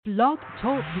Blog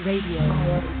Talk Radio.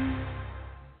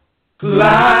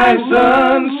 Life's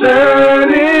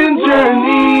uncertain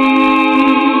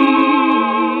journey.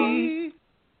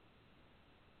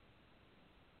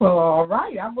 Well, all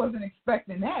right. I wasn't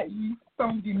expecting that.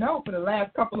 Some of you know, for the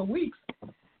last couple of weeks,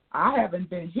 I haven't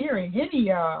been hearing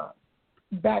any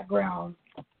background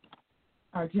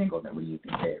jingle that we use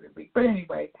every week. But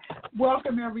anyway,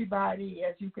 welcome everybody.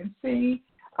 As you can see,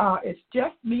 it's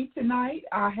just me tonight.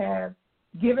 I have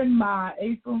given my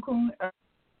Kun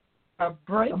a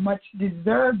break, a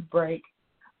much-deserved break.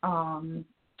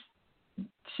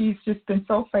 She's just been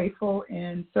so faithful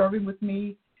in serving with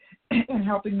me and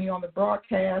helping me on the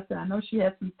broadcast, and I know she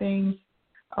has some things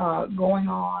going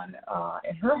on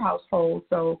in her household.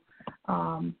 So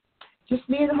just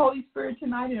me and the Holy Spirit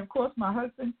tonight, and, of course, my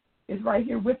husband is right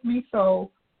here with me, so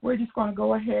we're just going to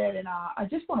go ahead, and I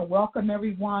just want to welcome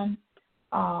everyone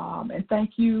and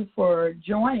thank you for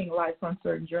joining Life's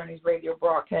Uncertain Journeys radio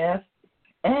broadcast,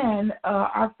 and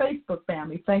our Facebook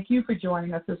family. Thank you for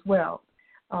joining us as well.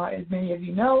 As many of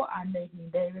you know, I'm Nadine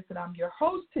Davis, and I'm your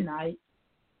host tonight,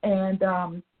 and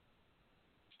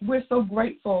we're so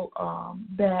grateful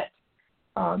that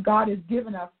God has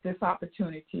given us this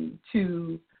opportunity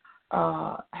to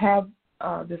have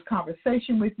this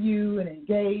conversation with you and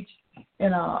engage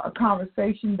in a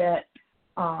conversation that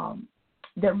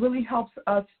that really helps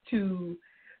us to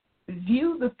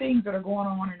view the things that are going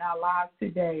on in our lives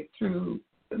today through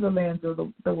the lens of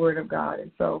the Word of God.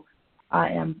 And so I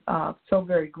am so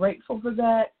very grateful for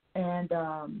that. And,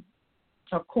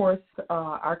 of course,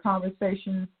 our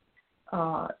conversations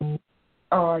are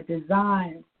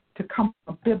designed to come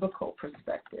from a biblical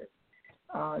perspective.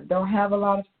 Don't have a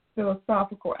lot of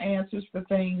philosophical answers for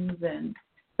things, and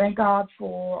thank God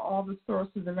for all the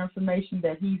sources of information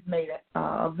that He's made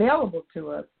available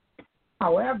to us.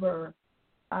 However,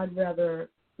 I'd rather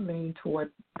lean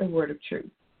toward the word of truth.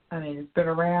 I mean, it's been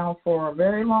around for a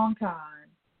very long time,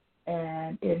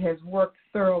 and it has worked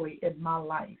thoroughly in my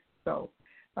life. So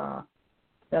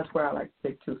that's where I like to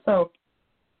stick to. So,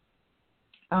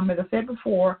 as I said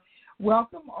before,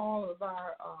 welcome all of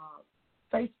our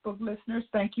Facebook listeners.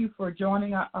 Thank you for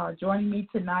joining me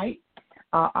tonight.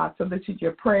 I solicit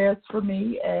your prayers for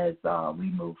me as we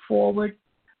move forward.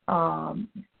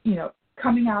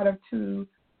 Coming out of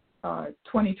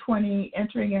 2020,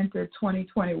 entering into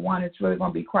 2021, it's really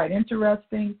going to be quite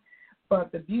interesting.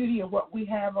 But the beauty of what we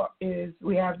have is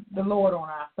we have the Lord on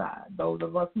our side. Those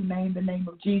of us who name the name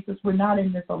of Jesus, we're not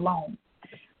in this alone.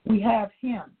 We have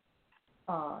Him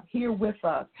here with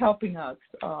us, helping us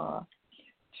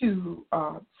to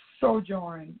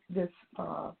sojourn this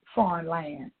foreign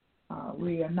land.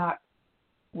 We are not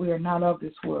of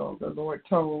this world. The Lord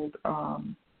told,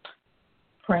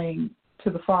 praying to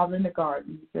the Father in the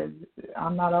garden, He said,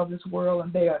 I'm not of this world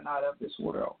and they are not of this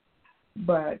world.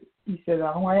 But He said,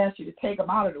 I don't want to ask you to take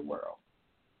them out of the world,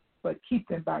 but keep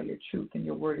them by your truth, and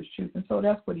your word is truth. And so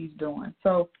that's what He's doing.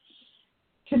 So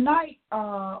tonight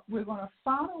we're going to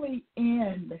finally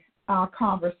end our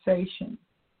conversation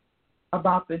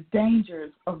about the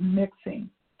dangers of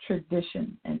mixing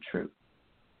tradition and truth,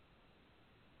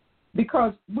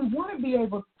 because we want to be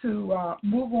able to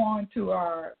move on to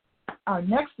our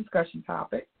next discussion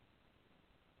topic.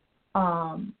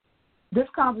 This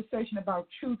conversation about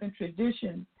truth and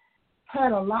tradition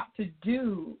had a lot to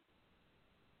do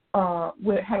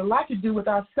with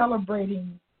our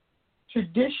celebrating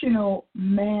traditional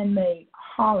man-made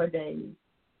holidays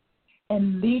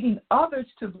and leading others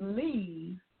to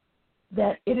believe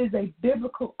that it is a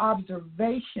biblical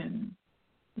observation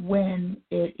when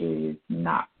it is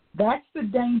not. That's the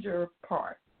danger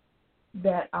part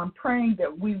that I'm praying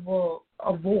that we will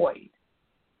avoid,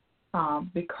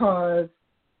 because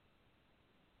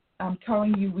I'm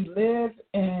telling you, we live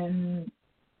in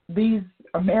these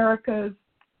Americas,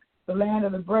 the land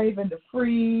of the brave and the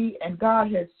free, and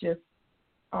God has just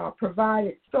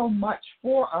provided so much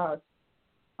for us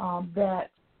that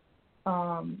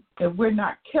if we're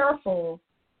not careful,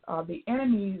 the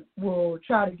enemy will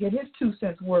try to get his 2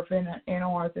 cents worth in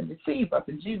on us and deceive us.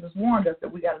 And Jesus warned us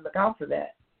that we got to look out for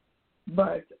that.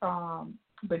 But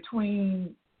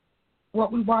between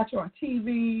what we watch on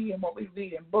TV and what we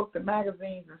read in books and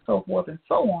magazines and so forth and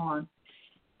so on,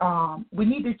 we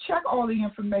need to check all the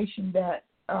information that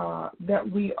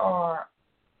we are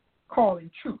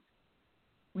calling truth.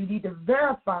 We need to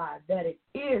verify that it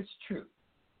is true,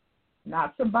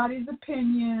 not somebody's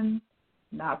opinion,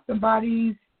 not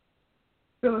somebody's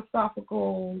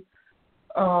philosophical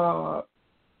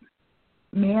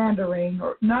meandering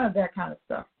or none of that kind of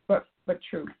stuff, but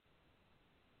truth.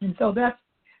 And so that's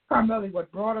primarily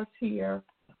what brought us here.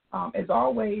 As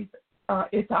always,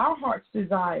 it's our heart's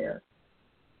desire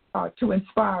to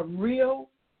inspire real,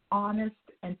 honest,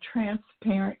 and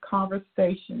transparent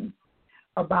conversations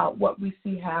about what we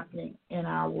see happening in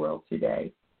our world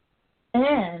today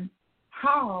and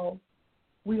how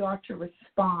we are to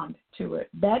respond to it.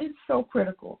 That is so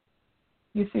critical.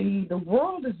 You see, the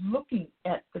world is looking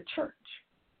at the church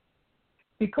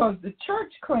because the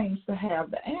church claims to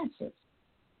have the answers.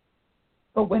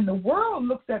 But when the world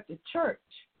looks at the church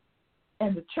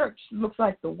and the church looks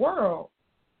like the world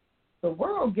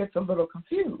gets a little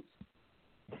confused.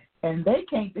 And they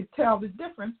can't tell the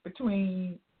difference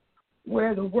between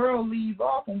where the world leaves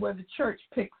off and where the church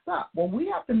picks up. Well, we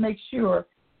have to make sure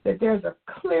that there's a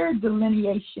clear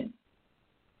delineation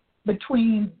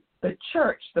between the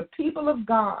church, the people of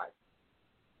God,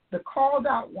 the called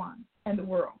out one, and the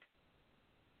world.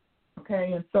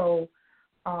 Okay, and so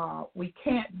we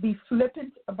can't be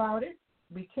flippant about it.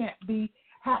 We can't be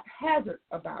haphazard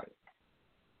about it.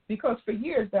 Because for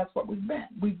years, that's what we've been.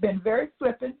 We've been very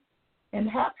flippant and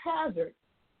haphazard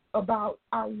about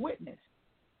our witness.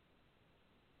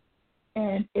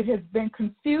 And it has been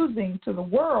confusing to the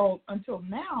world until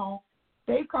now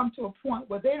they've come to a point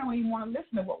where they don't even want to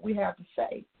listen to what we have to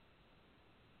say.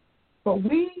 But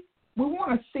we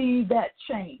want to see that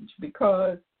change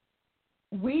because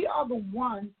we are the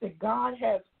ones that God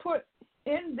has put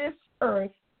in this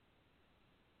earth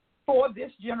for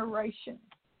this generation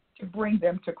to bring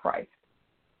them to Christ.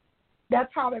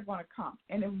 That's how they're going to come.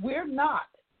 And if we're not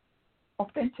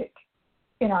authentic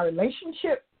in our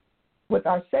relationship with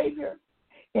our Savior,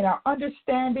 in our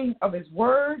understanding of His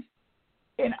Word,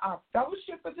 in our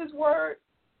fellowship with His Word,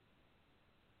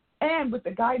 and with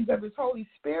the guidance of His Holy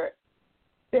Spirit,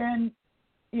 then,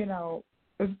 you know,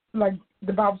 it's like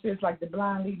the Bible says, like the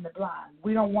blind leading the blind.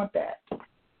 We don't want that.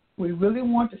 We really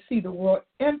want to see the world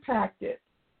impacted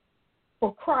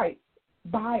for Christ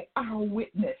by our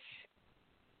witness,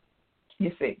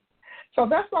 you see. So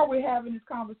that's why we're having this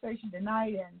conversation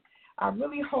tonight, and I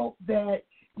really hope that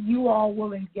you all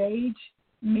will engage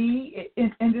me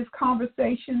in this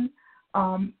conversation.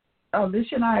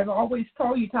 Alicia and I have always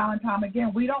told you time and time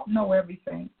again, we don't know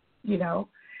everything, you know,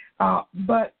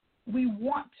 but we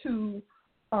want to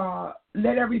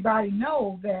let everybody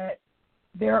know that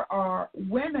there are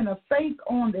women of faith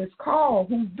on this call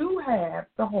who do have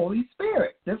the Holy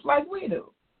Spirit, just like we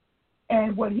do.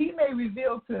 And what He may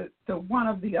reveal to one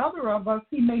of the other of us,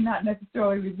 He may not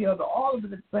necessarily reveal to all of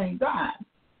us at the same time.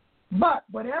 But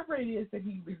whatever it is that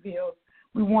He reveals,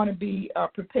 we want to be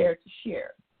prepared to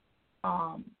share,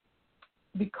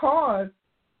 because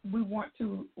we want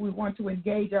to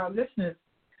engage our listeners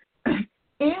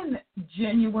in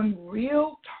genuine,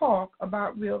 real talk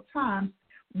about real times.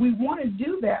 We want to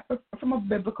do that from a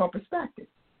biblical perspective.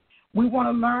 We want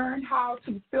to learn how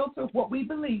to filter what we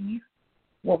believe,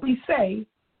 what we say,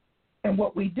 and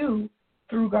what we do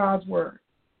through God's Word,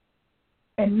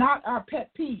 and not our pet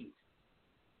peeves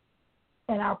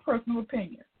and our personal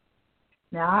opinions.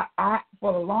 Now, I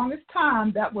for the longest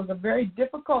time, that was a very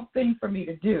difficult thing for me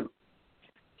to do,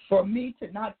 for me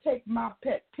to not take my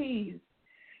pet peeves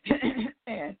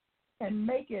and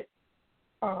make it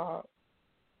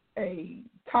a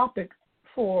topic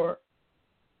for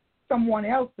someone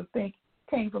else to think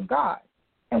came from God.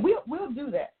 And we'll do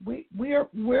that.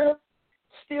 We're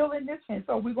still in this, and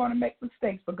so we're going to make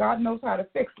mistakes, but God knows how to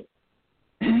fix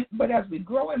it. But as we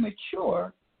grow and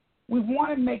mature, we want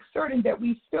to make certain that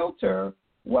we filter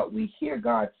what we hear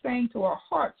God saying to our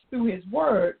hearts through His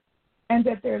Word, and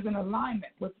that there's an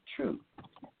alignment with the truth,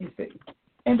 you see.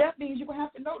 And that means you're going to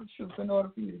have to know the truth in order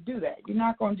for you to do that. You're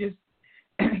not going to just,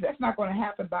 that's not going to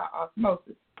happen by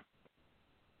osmosis.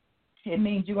 It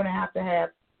means you're going to have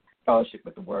fellowship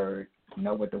with the Word,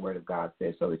 know what the Word of God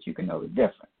says so that you can know the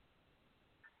difference.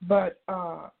 But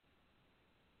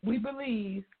we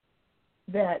believe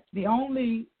that the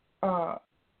only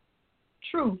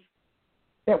truth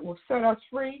that will set us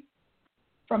free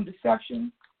from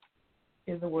deception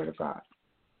is the Word of God.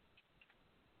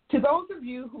 To those of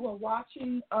you who are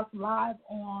watching us live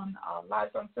on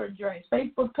Lives on Certain Journeys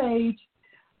Facebook page,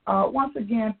 once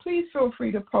again, please feel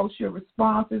free to post your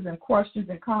responses and questions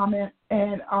and comments,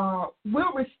 and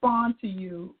we'll respond to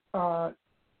you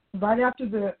right after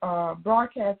the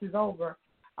broadcast is over.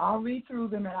 I'll read through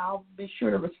them, and I'll be sure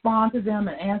to respond to them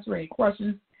and answer any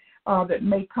questions that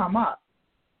may come up.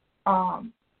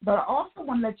 But I also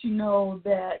want to let you know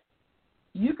that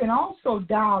you can also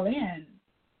dial in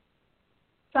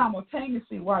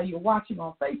simultaneously while you're watching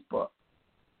on Facebook.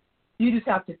 You just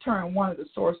have to turn one of the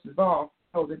sources off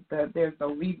so that there's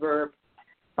no reverb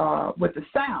with the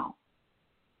sound.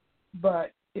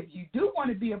 But if you do want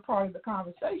to be a part of the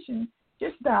conversation,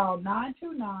 just dial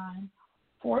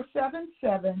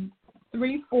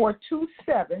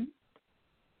 477-3427,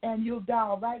 and you'll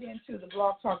dial right into the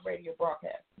Blog Talk Radio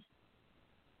broadcast.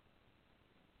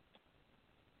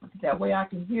 That way I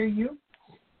can hear you,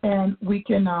 and we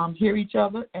can hear each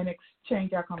other and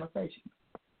exchange our conversation.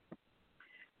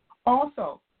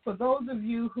 Also, for those of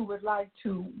you who would like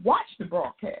to watch the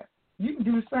broadcast, you can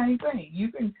do the same thing.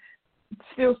 You can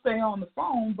still stay on the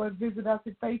phone, but visit us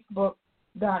at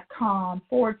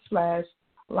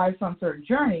facebook.com/Life's Uncertain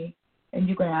Journey, and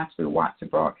you can actually watch the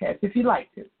broadcast if you'd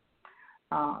like to.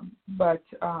 But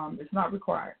it's not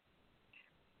required.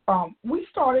 We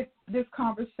started this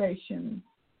conversation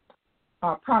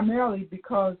primarily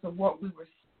because of what we were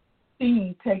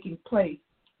seeing taking place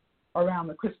around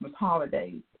the Christmas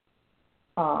holidays.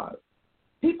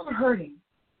 People are hurting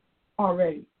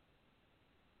already,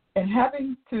 and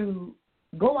having to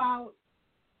go out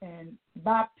and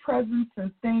buy presents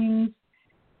and things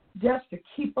just to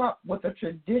keep up with a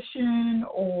tradition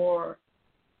or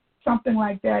something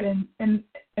like that. And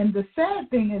the sad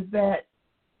thing is that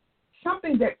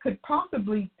something that could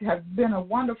possibly have been a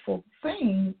wonderful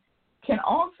thing can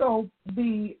also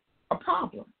be a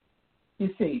problem,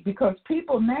 you see, because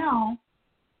people now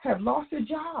have lost their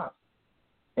jobs.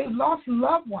 They've lost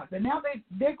loved ones, and now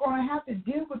they're going to have to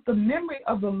deal with the memory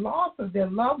of the loss of their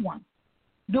loved ones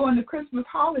during the Christmas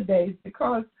holidays,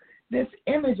 because this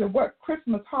image of what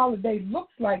Christmas holiday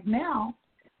looks like now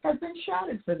has been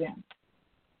shattered for them,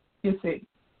 you see.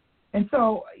 And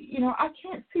so, I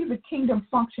can't see the kingdom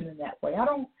functioning that way. I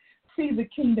don't see the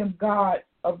kingdom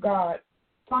of God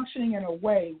functioning in a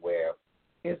way where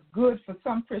it's good for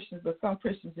some Christians, but some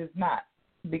Christians is not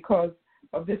because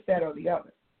of this, that, or the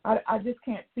other. I just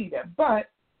can't see that. But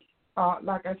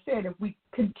like I said, if we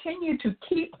continue to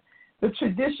keep the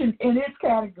tradition in its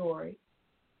category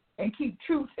and keep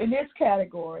truth in its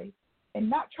category and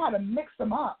not try to mix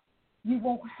them up, you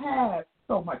won't have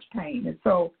so much pain. And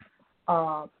so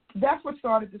that's what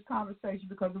started this conversation,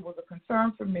 because it was a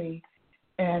concern for me,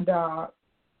 and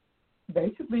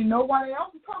basically nobody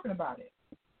else was talking about it.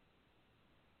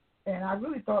 And I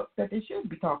really thought that they should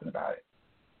be talking about it.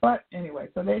 But anyway,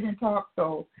 so they didn't talk,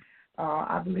 so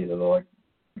I believe the Lord,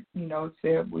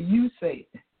 said, well, you say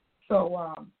it.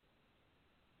 So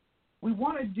we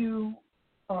want to do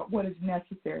what is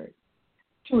necessary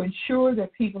to ensure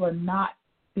that people are not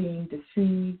being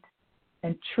deceived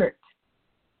and tricked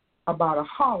about a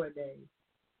holiday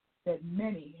that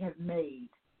many have made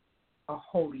a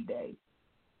holy day.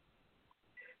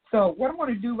 So what I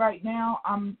want to do right now,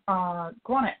 I'm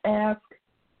going to ask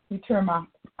you to turn my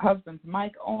husband's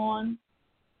mic on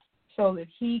so that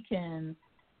he can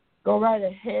go right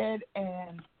ahead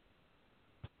and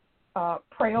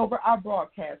pray over our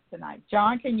broadcast tonight.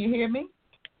 John, can you hear me?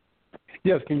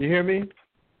 Yes, can you hear me?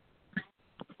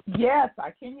 Yes,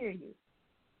 I can hear you.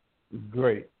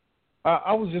 Great.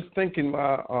 I was just thinking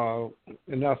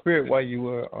in our spirit while you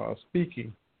were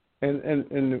speaking, and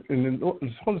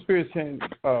the Holy Spirit saying,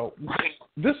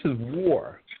 this is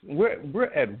war.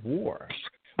 We're at war.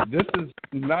 This is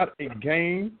not a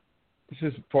game.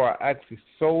 This is for our actually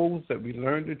souls that we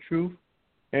learn the truth,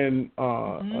 and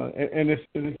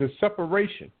it's a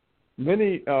separation.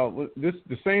 Many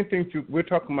the same thing we're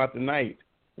talking about tonight,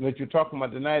 and that you're talking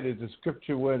about tonight is the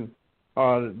scripture when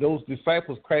those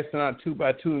disciples Christ sent out 2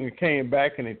 by 2 and came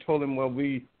back and they told him, well,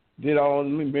 we did all the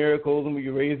miracles and we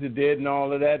raised the dead and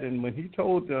all of that. And when he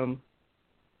told them,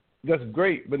 that's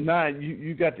great, but now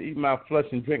you got to eat my flesh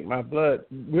and drink my blood.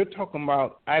 We're talking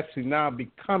about actually now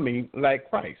becoming like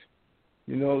Christ.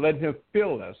 Let him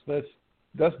fill us.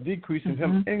 Thus decreasing,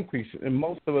 him increasing. And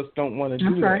most of us don't want to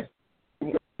do that.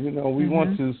 We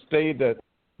want to stay that,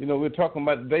 we're talking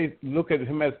about, they look at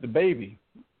him as the baby,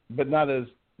 but not as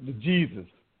the Jesus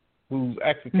who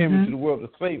actually came into the world to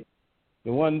save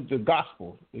the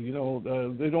gospel. They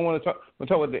don't want to talk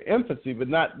about the infancy, but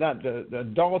not the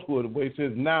adulthood, where it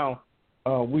says now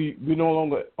we no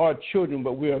longer are children,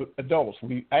 but we are adults.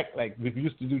 We act like we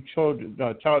used to do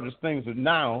childish things, but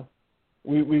now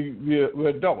we're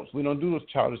adults. We don't do those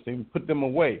childish things. We put them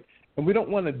away. And we don't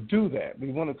want to do that.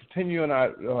 We want to continue in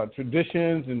our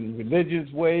traditions and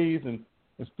religious ways, and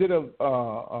instead of,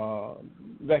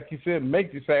 like you said,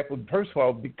 make disciples, first of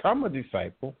all, become a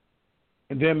disciple,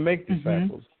 and then make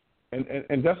disciples.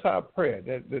 And that's our prayer,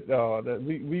 that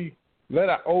we let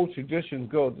our old traditions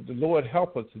go, that the Lord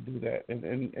help us to do that.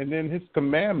 And then his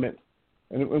commandments,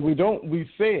 and we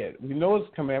say it. We know his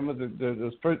commandments,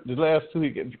 the last two,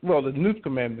 the new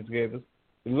commandments gave us,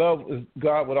 to love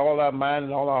God with all our mind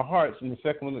and all our hearts, and the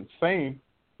second one is the same,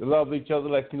 to love each other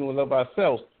like we love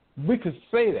ourselves. We could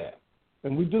say that,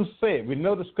 and we do say it. We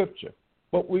know the scripture,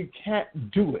 but we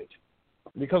can't do it.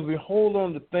 because we hold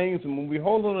on to things, and when we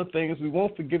hold on to things, we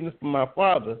want forgiveness from our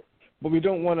Father, but we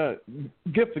don't want to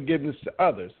give forgiveness to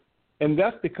others. And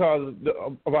that's because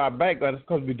of our background. It's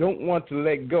because we don't want to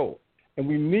let go. And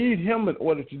we need Him in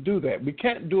order to do that. We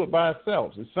can't do it by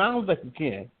ourselves. It sounds like we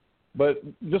can, but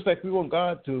just like we want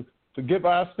God to forgive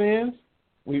our sins,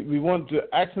 we want to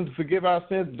ask Him to forgive our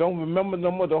sins, don't remember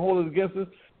no more to hold it against us.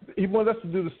 He wants us to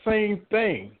do the same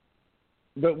thing.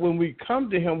 But when we come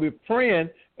to Him, we're praying,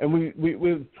 and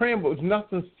we're praying, but it's not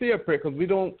sincere prayer because we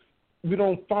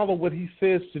don't follow what He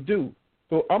says to do.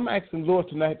 So I'm asking Lord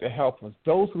tonight to help us.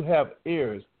 Those who have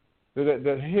ears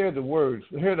that hear the words,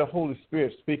 hear the Holy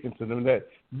Spirit speaking to them, that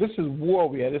this is war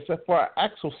we are. It's for our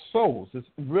actual souls. It's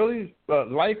really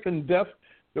life and death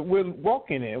that we're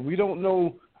walking in. We don't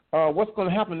know what's going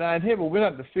to happen down here, but we're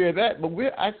not to fear that. But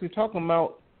we're actually talking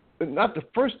about not the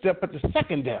first death, but the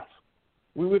second death.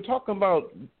 We were talking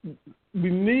about we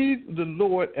need the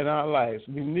Lord in our lives.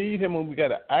 We need Him, and we got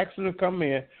to ask Him to come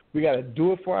in. We got to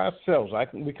do it for ourselves.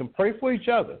 We can pray for each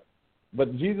other,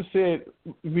 but Jesus said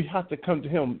we have to come to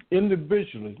Him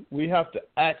individually. We have to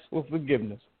ask for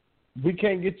forgiveness. We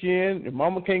can't get you in. Your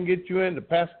mama can't get you in. The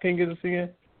pastor can't get us in.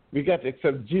 We got to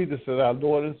accept Jesus as our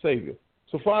Lord and Savior.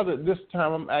 So, Father, at this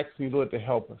time, I'm asking you, Lord, to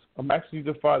help us. I'm asking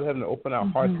you, Father, Heaven, to open our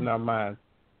hearts and our minds,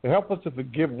 to help us to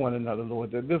forgive one another,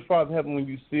 Lord. That, dear Father, Heaven, when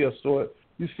you see us, Lord,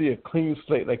 you see a clean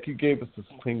slate like you gave us this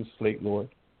clean slate, Lord.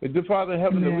 But, dear Father,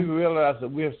 Heaven, that we realize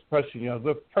that we're precious in yours.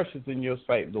 We're precious in your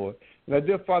sight, Lord. And that,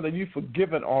 dear Father, you've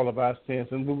forgiven all of our sins.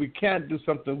 And when we can't do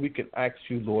something, we can ask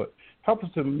you, Lord. Help us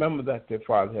to remember that, dear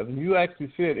Father, Heaven. You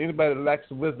actually said anybody that lacks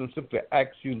wisdom simply ask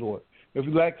you, Lord. If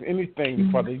we lack anything,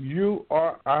 Father, you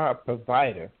are our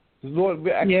provider. So, Lord,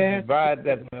 we actually provide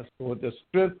that in us, Lord, the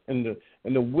strength and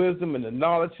the wisdom and the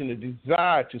knowledge and the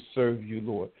desire to serve you,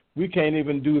 Lord. We can't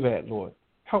even do that, Lord.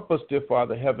 Help us, dear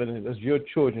Father, Heaven, as your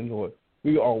children, Lord.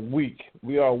 We are weak.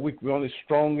 We are weak. We're only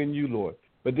strong in you, Lord.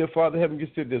 But, dear Father, Heaven, you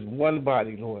said there's one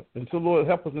body, Lord. And so, Lord,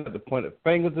 help us not to point the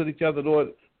fingers at each other, Lord,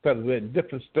 because we're at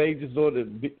different stages, Lord.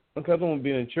 Because I don't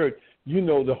being in church, you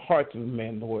know the hearts of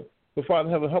man, Lord. So, Father,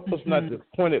 Heaven, help us not to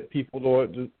point at people,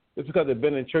 Lord. It's because they've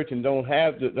been in church and don't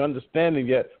have the understanding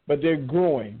yet, but they're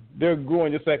growing. They're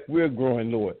growing just like we're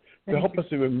growing, Lord. So help us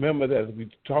to remember that as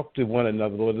we talk to one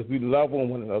another, Lord, as we love on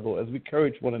one another, Lord, as we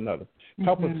encourage one another.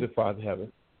 Help us, dear Father, Heaven.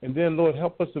 And then, Lord,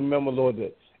 help us to remember, Lord,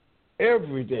 that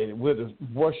every day we're to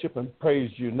worship and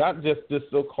praise you, not just this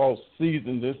so-called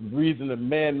season, this reason of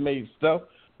man-made stuff,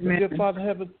 but, dear Father,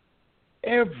 Heaven,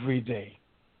 every day.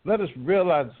 Let us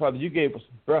realize, Father, you gave us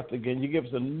breath again. You gave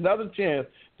us another chance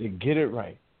to get it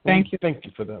right. Thank you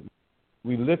for that.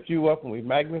 We lift you up and we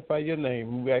magnify your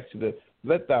name. We ask you to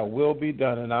let thy will be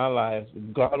done in our lives.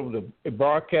 God, with the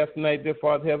broadcast tonight, dear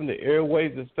Father, Heaven, the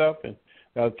airways and stuff, and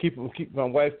keep my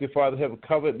wife, dear Father, Heaven,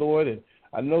 covered, Lord. And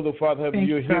I know, the Father, Heaven,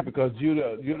 you're here because you're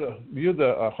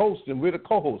the host and we're the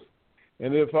co-host.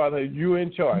 And, dear Father, you're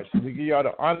in charge. We give you all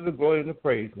the honor, the glory, and the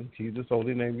praise. In Jesus'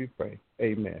 holy name we pray.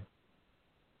 Amen.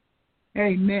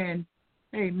 Amen.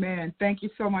 Amen. Thank you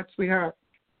so much, sweetheart.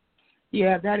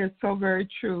 Yeah, that is so very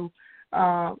true.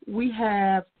 We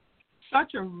have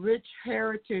such a rich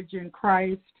heritage in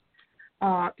Christ.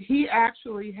 He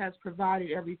actually has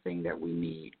provided everything that we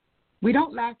need. We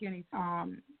don't lack any.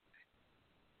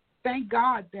 Thank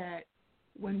God that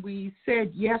when we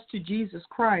said yes to Jesus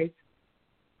Christ,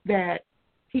 that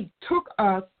he took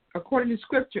us, according to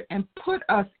Scripture, and put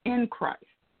us in Christ.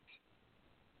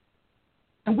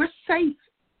 And we're safe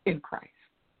in Christ.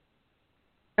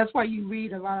 That's why you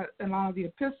read a lot of the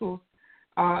epistles.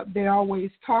 They always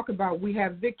talk about we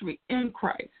have victory in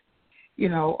Christ. You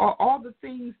know, all the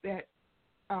things that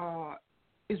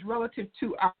is relative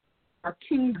to our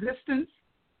king existence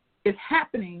is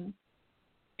happening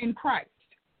in Christ.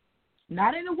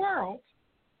 Not in the world,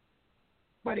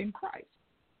 but in Christ.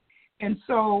 And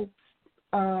so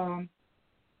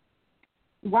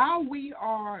while we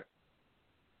are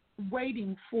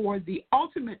waiting for the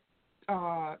ultimate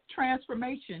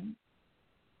transformation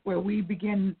where we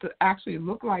begin to actually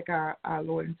look like our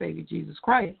Lord and Savior Jesus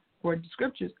Christ, according to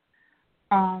Scriptures,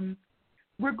 we're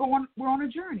on a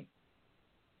journey.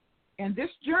 And this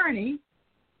journey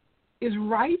is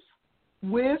rife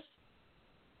with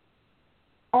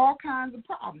all kinds of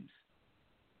problems.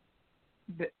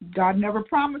 God never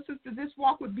promised us that this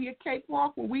walk would be a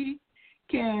cakewalk where we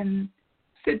can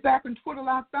sit back and twiddle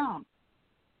our thumbs.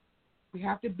 We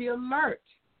have to be alert.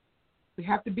 We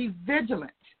have to be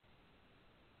vigilant.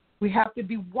 We have to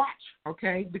be watchful,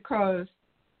 okay? Because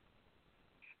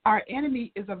our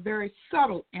enemy is a very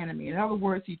subtle enemy. In other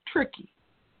words, he's tricky.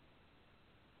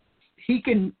 He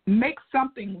can make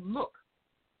something look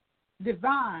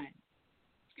divine,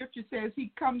 scripture says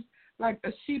he comes like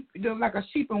a sheep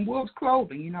in wolf's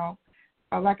clothing,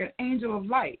 like an angel of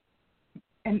light,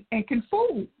 and can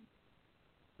fool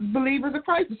believers of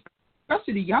Christ,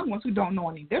 especially the young ones who don't know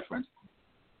any difference.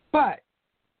 But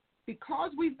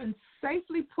because we've been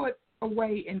safely put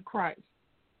away in Christ,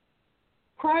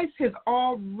 Christ has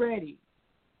already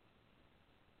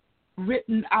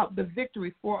written out the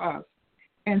victory for us.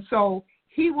 And so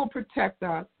he will protect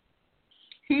us.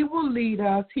 He will lead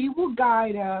us. He will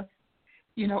guide us.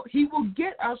 He will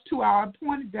get us to our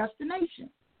appointed destination.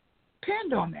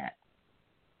 Depend on that.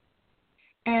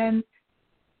 And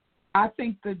I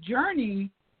think the journey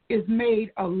is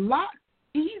made a lot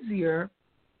easier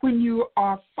when you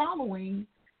are following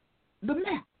the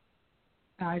map.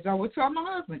 Now, as I would tell my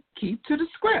husband, keep to the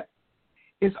script.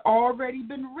 It's already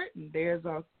been written. There's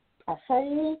a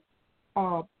whole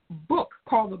book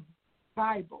called the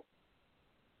Bible,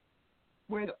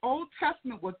 where the Old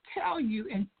Testament will tell you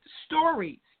in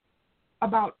stories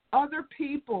about other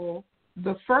people,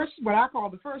 what I call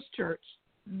the first church,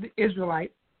 the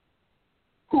Israelites,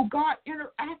 who God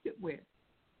interacted with.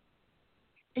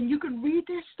 And you can read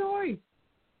their stories.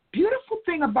 Beautiful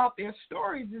thing about their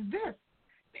stories is this.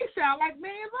 They sound like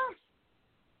many of us.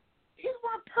 These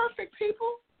weren't perfect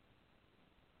people.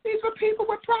 These were people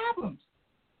with problems.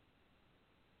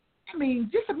 I mean,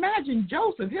 just imagine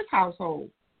Joseph, his household.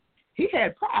 He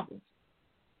had problems.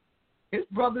 His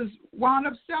brothers wound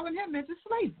up selling him into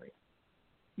slavery.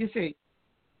 You see,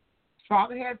 his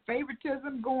father had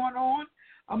favoritism going on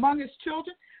among his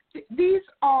children. These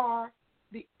are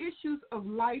the issues of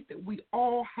life that we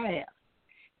all have.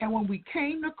 And when we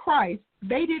came to Christ,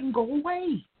 they didn't go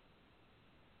away.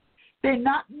 They're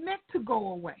not meant to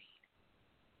go away.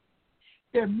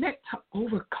 They're meant to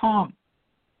overcome.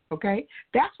 Okay?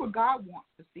 That's what God wants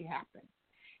to see happen.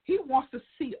 He wants to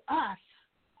see us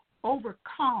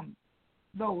overcome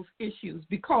those issues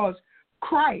because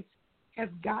Christ has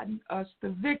gotten us the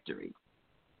victory.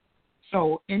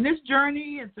 So in this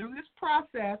journey and through this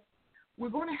process, we're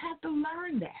going to have to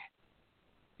learn that.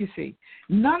 You see,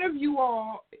 none of you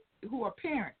all who are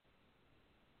parents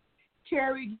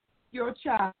carried your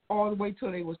child all the way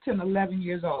till they was 10, 11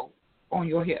 years old on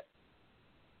your hip.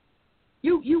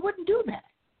 You wouldn't do that.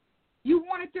 You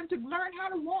wanted them to learn how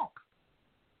to walk.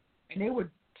 And they would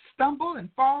stumble and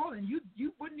fall, and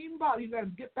you wouldn't even bother. You got to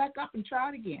get back up and try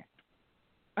it again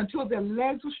until their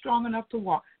legs were strong enough to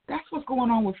walk. That's what's going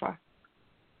on with us.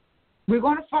 We're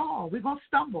going to fall. We're going to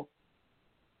stumble.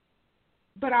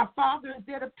 But our Father is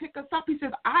there to pick us up. He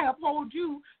says, I uphold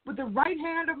you with the right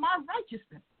hand of my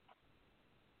righteousness.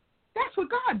 That's what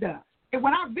God does. And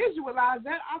when I visualize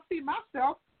that, I see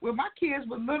myself when my kids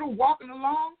were little walking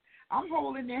along, I'm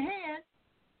holding their hand.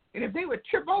 And if they would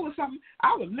trip over something,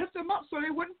 I would lift them up so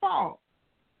they wouldn't fall.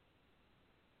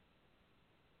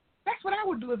 That's what I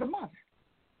would do as a mother.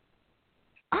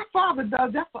 Our Father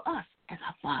does that for us as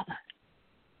our Father.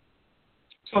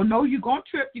 So no, you're going to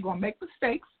trip. You're going to make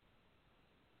mistakes.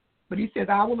 But he says,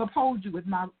 I will uphold you with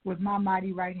my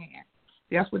mighty right hand.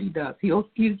 That's what he does.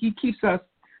 He keeps us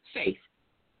safe.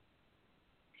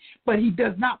 But he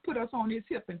does not put us on his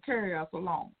hip and carry us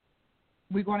along.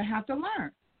 We're going to have to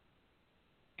learn.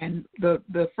 And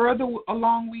the further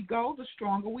along we go, the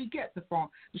stronger we get. The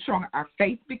stronger our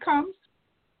faith becomes,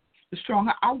 the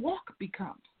stronger our walk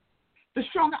becomes, the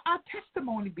stronger our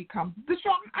testimony becomes, the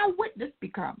stronger our witness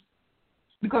becomes.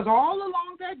 Because all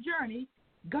along that journey,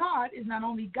 God is not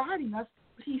only guiding us,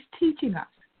 but he's teaching us.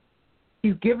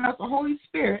 He's given us the Holy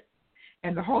Spirit,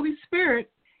 and the Holy Spirit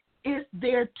is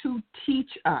there to teach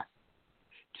us,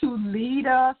 to lead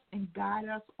us and guide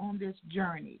us on this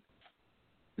journey.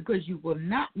 Because you will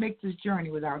not make this journey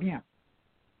without him.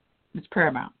 It's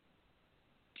paramount.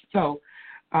 So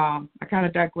I kind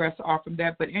of digress off from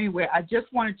that. But anyway, I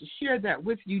just wanted to share that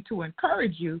with you to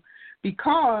encourage you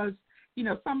because,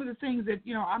 some of the things that,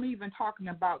 I'm even talking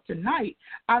about tonight,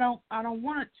 I don't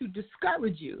want it to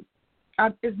discourage you.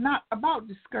 It's not about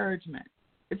discouragement.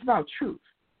 It's about truth.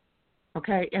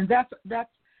 Okay? And that's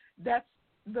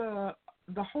the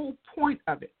whole point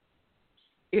of it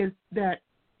is that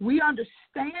we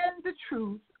understand the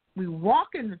truth, we walk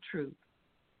in the truth,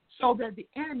 so that the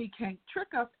enemy can't trick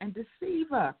us and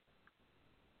deceive us.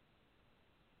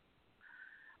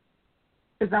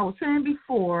 As I was saying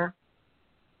before,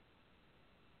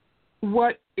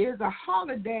 what is a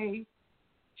holiday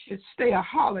should stay a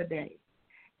holiday,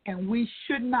 and we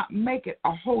should not make it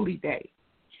a holy day.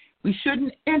 We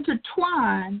shouldn't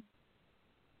intertwine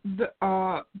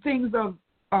the things of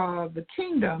the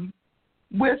kingdom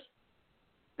with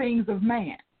things of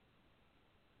man.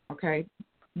 Okay?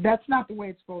 That's not the way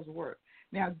it's supposed to work.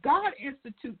 Now, God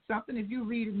institutes something. If you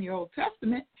read in the Old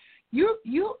Testament, you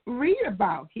read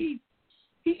about He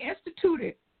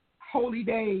instituted holy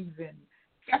days and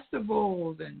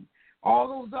festivals and all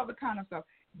those other kind of stuff.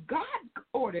 God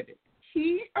ordered it.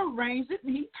 He arranged it,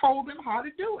 and He told them how to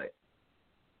do it.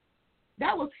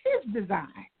 That was His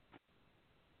design.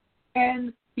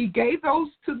 And He gave those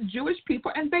to the Jewish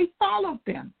people, and they followed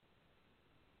them.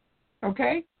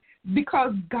 Okay?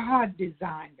 Because God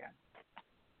designed them.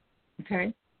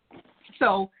 Okay?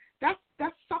 So that's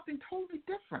something totally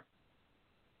different.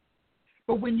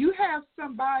 But when you have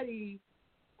somebody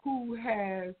who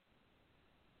has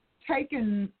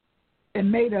taken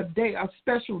and made a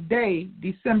special day,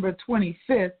 December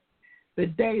 25th, the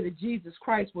day that Jesus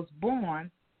Christ was born,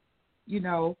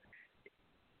 God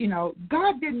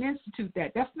didn't institute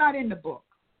that. That's not in the book.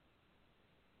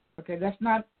 Okay, that's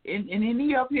not in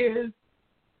any of His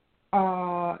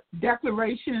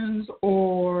declarations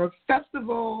or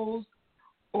festivals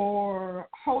or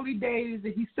holy days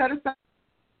that He set aside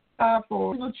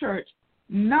for the church.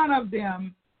 None of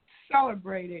them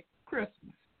celebrated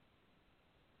Christmas.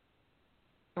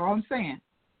 That's all I'm saying.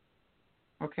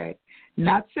 Okay?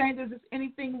 Not saying that there's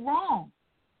anything wrong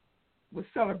with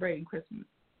celebrating Christmas.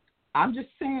 I'm just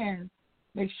saying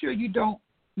make sure you don't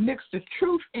mix the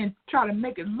truth and try to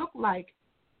make it look like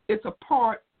it's a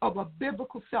part of a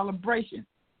biblical celebration.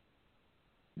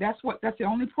 That's the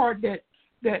only part that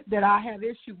I have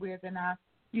issue with, and I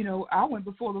went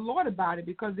before the Lord about it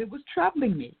because it was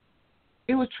troubling me.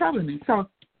 It was troubling me. So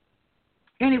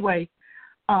anyway,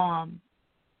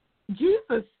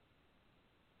 Jesus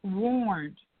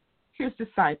warned His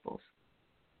disciples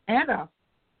and us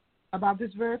about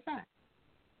this very fact.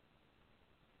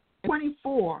 In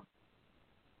 24,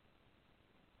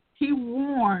 He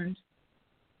warned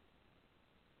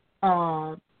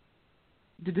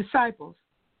the disciples,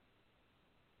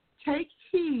 take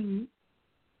heed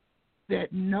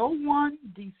that no one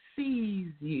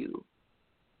deceives you,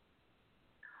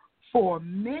 for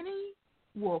many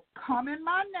will come in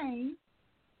my name,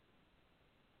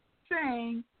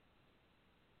 saying,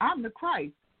 I'm the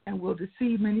Christ, and will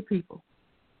deceive many people.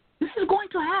 This is going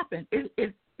to happen.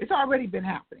 It's already been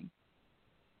happening.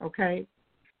 Okay?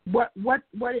 What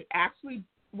it actually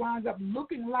winds up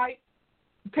looking like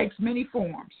takes many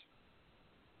forms.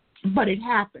 But it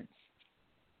happens.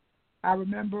 I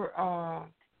remember, I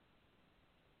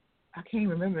can't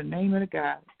remember the name of the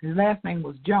guy. His last name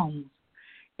was Jones.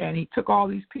 And he took all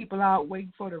these people out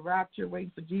waiting for the rapture,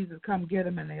 waiting for Jesus to come get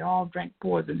them, and they all drank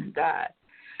poison and died.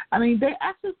 I mean, they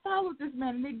actually followed this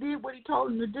man, and they did what he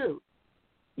told them to do,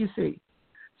 you see.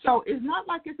 So it's not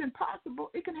like it's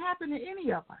impossible. It can happen to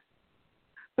any of us.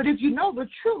 But if you know the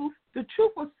truth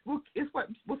is what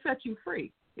will set you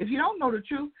free. If you don't know the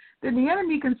truth, then the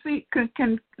enemy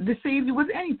can deceive you with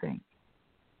anything.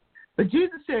 But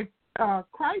Jesus said,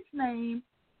 Christ's name,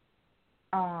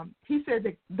 He said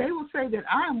that they will say that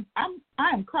I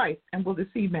am Christ and will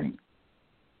deceive many.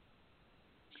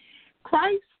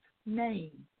 Christ's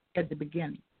name at the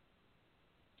beginning.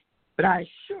 But I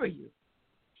assure you,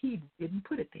 He didn't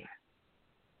put it there.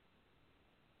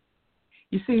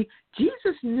 You see,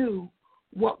 Jesus knew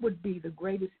what would be the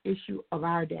greatest issue of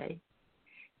our day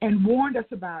and warned us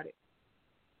about it.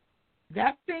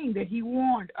 That thing that He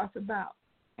warned us about,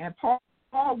 and Paul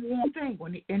warned thing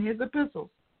in his epistles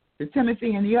to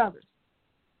Timothy and the others,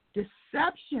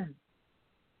 deception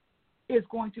is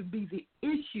going to be the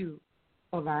issue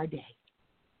of our day.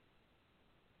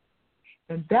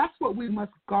 And that's what we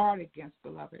must guard against,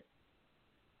 beloved.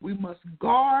 We must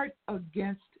guard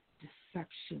against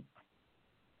deception.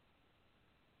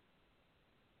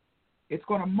 It's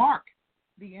going to mark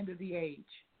the end of the age.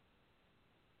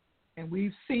 And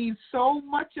we've seen so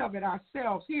much of it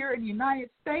ourselves here in the United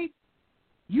States.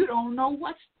 You don't know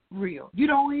what's real. You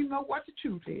don't even know what the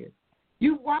truth is.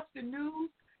 You watch the news.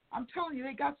 I'm telling you,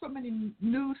 they got so many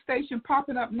news stations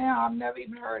popping up now, I've never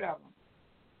even heard of them.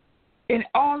 And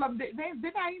all of them,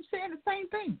 they're not even saying the same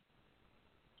thing.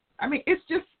 I mean, it's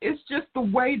just the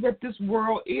way that this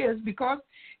world is, because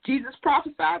Jesus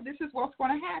prophesied this is what's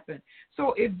going to happen.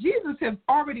 So if Jesus has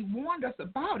already warned us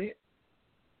about it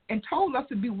and told us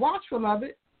to be watchful of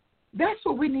it, that's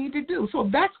what we need to do. So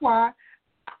that's why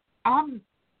I'm,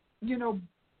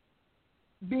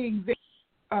 being very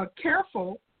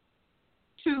careful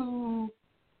to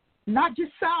not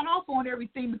just sign off on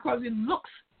everything because it looks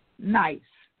nice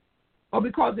or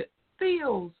because it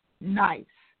feels nice.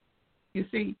 You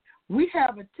see, we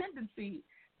have a tendency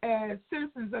as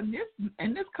citizens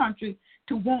in this country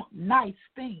to want nice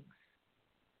things,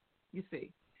 you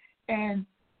see. And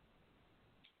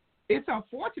it's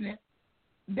unfortunate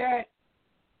that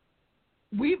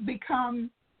we've become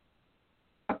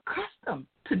accustomed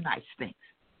to nice things.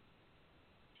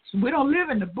 So we don't live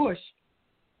in the bush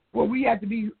where we have to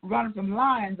be running from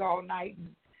lions all night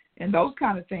and those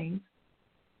kind of things.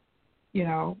 You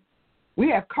know, we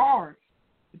have cars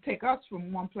to take us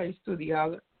from one place to the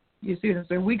other. You see what I'm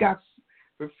saying? We got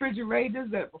refrigerators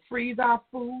that will freeze our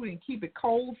food and keep it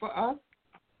cold for us.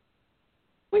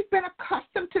 We've been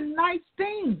accustomed to nice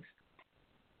things.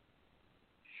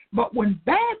 But when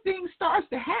bad things starts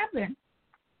to happen,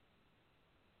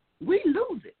 we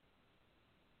lose it.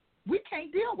 We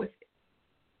can't deal with it.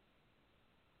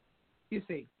 You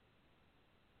see.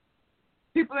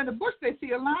 People in the bush, they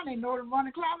see a lion, they know to run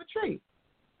and climb a tree.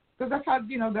 Because that's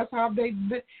how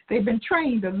they've been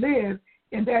trained to live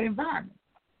in that environment.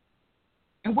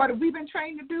 And what have we been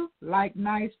trained to do? Like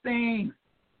nice things.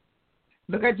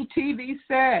 Look at your TV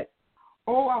set.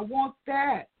 Oh, I want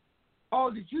that. Oh,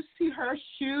 did you see her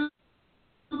shoes?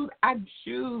 I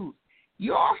shoes.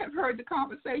 You all have heard the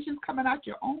conversations coming out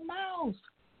your own mouths.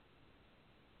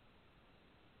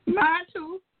 Mine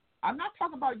too. I'm not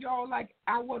talking about y'all like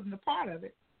I wasn't a part of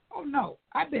it. Oh, no.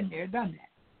 I've been there, done that.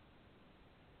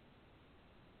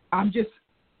 I'm just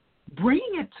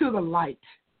bringing it to the light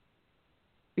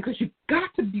because you've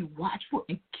got to be watchful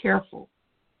and careful.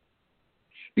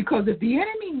 Because if the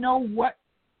enemy know what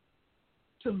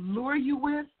to lure you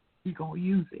with, he's going to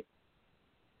use it.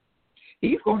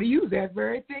 He's going to use that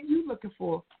very thing you're looking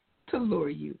for to lure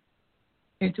you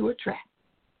into a trap.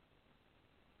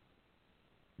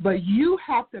 But you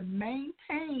have to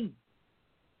maintain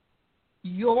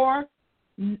your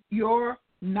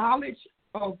knowledge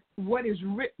of what is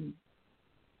written,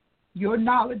 your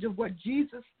knowledge of what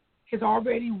Jesus has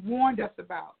already warned us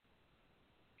about,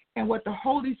 and what the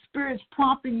Holy Spirit is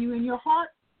prompting you in your heart.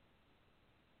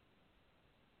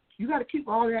 You got to keep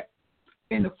all that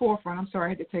in the forefront. I'm sorry, I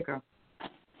had to take a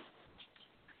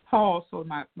pause so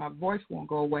my voice won't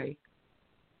go away.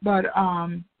 But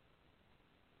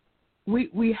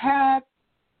we have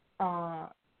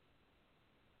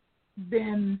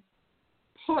been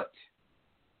put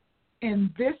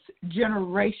in this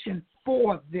generation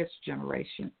for this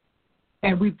generation.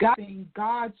 And we've got to be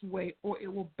God's way or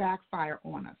it will backfire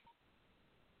on us.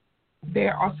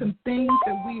 There are some things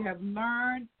that we have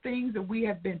learned, things that we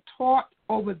have been taught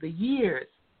over the years,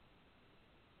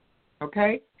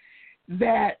 okay,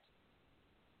 that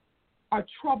are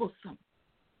troublesome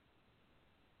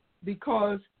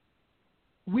because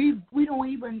we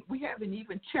haven't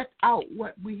even checked out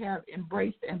what we have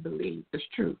embraced and believed is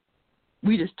true.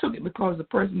 We just took it because the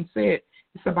person said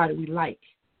it's somebody we like.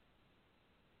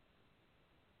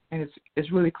 And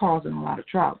it's really causing a lot of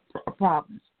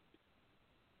problems.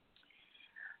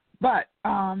 But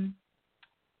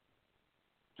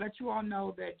let you all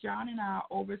know that John and I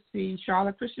oversee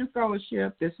Charlotte Christian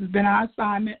Fellowship. This has been our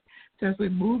assignment since we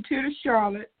moved here to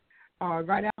Charlotte.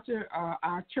 Right after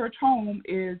our church home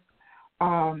is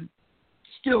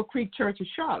Still Creek Church of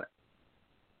Charlotte.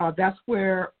 That's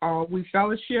where we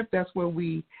fellowship. That's where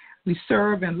we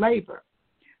serve and labor.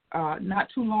 Not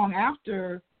too long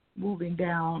after moving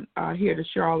down here to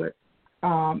Charlotte,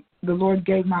 the Lord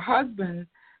gave my husband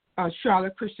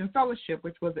Charlotte Christian Fellowship,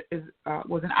 which was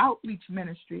an outreach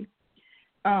ministry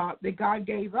that God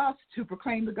gave us to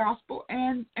proclaim the gospel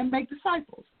and make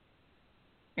disciples.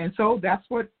 And so that's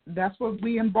what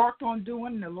we embarked on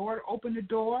doing. And the Lord opened the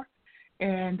door,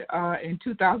 and in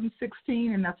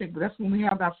 2016, and I think that's when we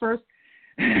have our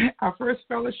first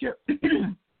fellowship.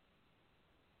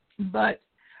 But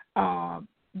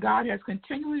God has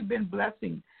continually been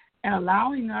blessing and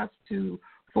allowing us to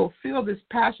fulfill this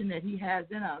passion that He has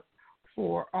in us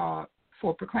for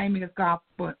proclaiming His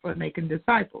gospel and making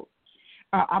disciples.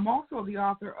 I'm also the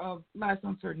author of Life's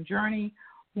Uncertain Journey,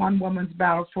 One Woman's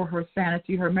Battle for Her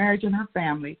Sanity, Her Marriage, and Her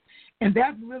Family. And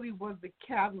that really was the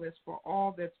catalyst for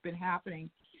all that's been happening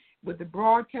with the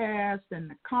broadcast and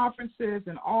the conferences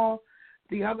and all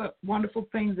the other wonderful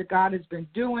things that God has been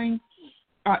doing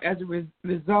as a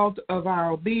result of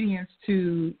our obedience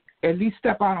to at least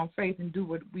step out on faith and do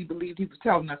what we believed He was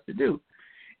telling us to do.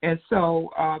 And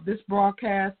so this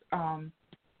broadcast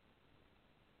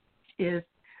is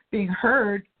being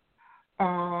heard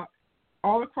all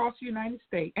across the United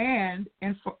States and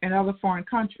in other foreign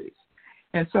countries.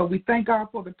 And so we thank God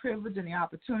for the privilege and the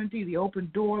opportunity, the open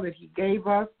door that He gave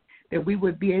us, that we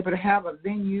would be able to have a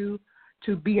venue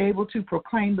to be able to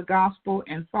proclaim the gospel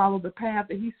and follow the path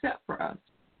that He set for us.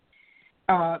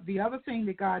 The other thing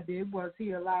that God did was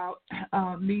He allowed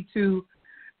me to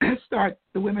start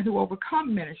the Women Who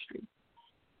Overcome ministry,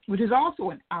 which is also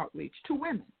an outreach to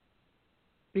women,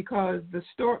 because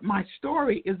my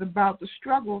story is about the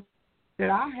struggles that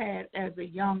I had as a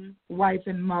young wife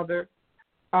and mother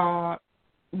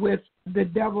with the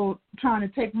devil trying to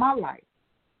take my life.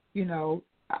 You know,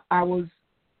 I was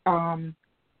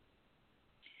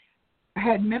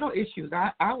had mental issues.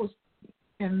 I was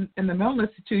in the mental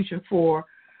institution for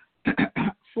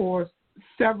for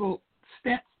several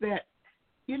stints that,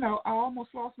 you know, I almost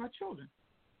lost my children.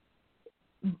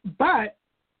 But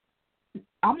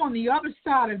I'm on the other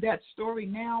side of that story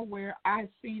now, where I've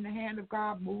seen the hand of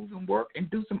God move and work and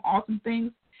do some awesome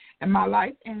things in my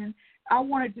life. And I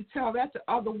wanted to tell that to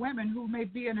other women who may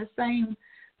be in the same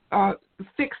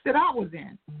fix that I was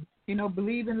in, you know,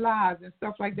 believing lies and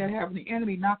stuff like that, having the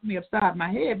enemy knock me upside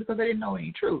my head because I didn't know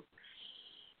any truth.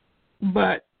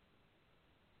 But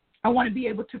I want to be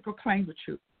able to proclaim the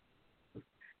truth.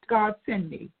 God send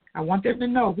me. I want them to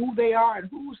know who they are and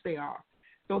whose they are,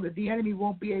 so that the enemy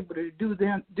won't be able to do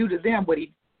to them what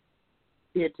he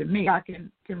did to me. I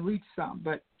can reach some.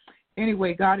 But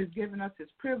anyway, God has given us his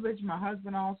privilege, my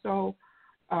husband also,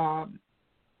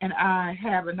 and I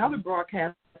have another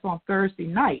broadcast on Thursday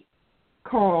night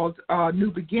called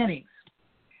New Beginnings.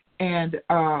 And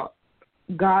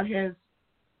God has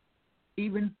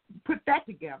even put that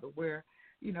together where,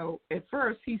 you know, at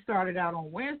first he started out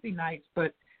on Wednesday nights,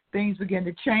 but things began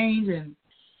to change,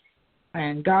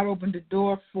 and God opened the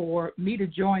door for me to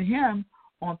join him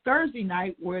on Thursday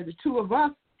night, where the two of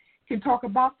us can talk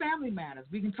about family matters.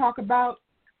 We can talk about,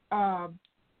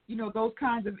 you know, those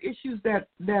kinds of issues that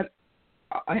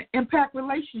impact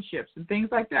relationships and things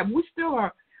like that. We still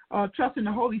are trusting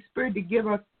the Holy Spirit to give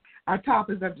us our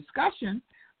topics of discussion,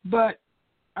 but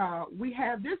we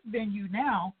have this venue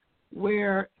now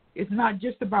where it's not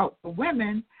just about the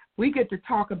women. We get to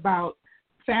talk about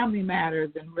family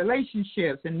matters and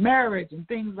relationships and marriage and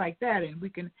things like that, and we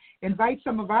can invite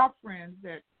some of our friends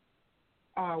that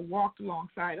walked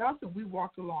alongside us, and we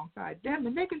walked alongside them,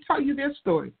 and they can tell you their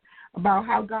story about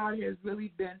how God has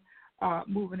really been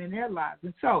moving in their lives.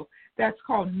 And so that's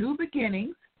called New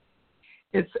Beginnings.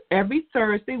 It's every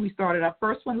Thursday. We started our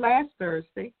first one last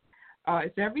Thursday.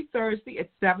 It's every Thursday at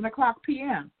 7 o'clock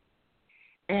p.m.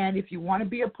 And if you want to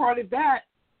be a part of that,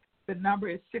 the number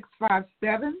is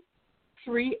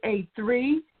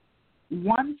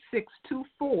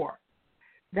 657-383-1624.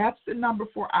 That's the number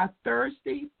for our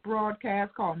Thursday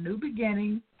broadcast called New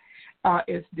Beginnings.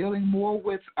 It's dealing more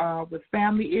with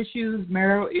family issues,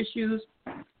 marital issues,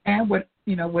 and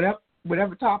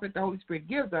whatever topic the Holy Spirit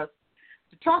gives us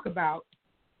to talk about.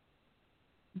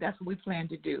 That's what we plan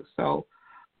to do. So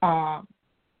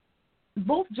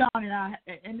both John and I,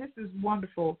 and this is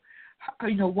wonderful,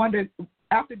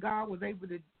 after God was able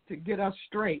to get us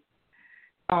straight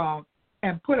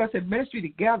and put us in ministry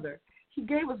together, he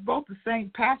gave us both the same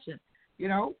passion. You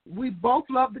know, we both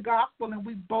love the gospel, and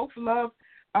we both love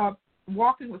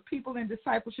walking with people in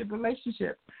discipleship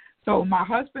relationships. So my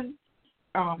husband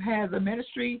has a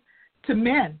ministry to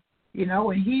men, you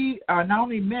know, and he, not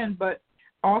only men, but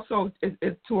also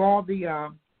to all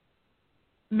the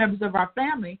members of our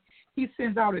family, he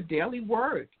sends out a daily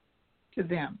word to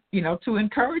them, you know, to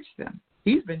encourage them.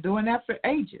 He's been doing that for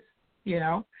ages, you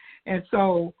know. And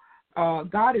so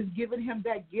God has given him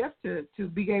that gift to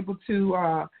be able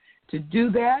to do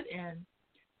that and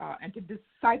to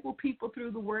disciple people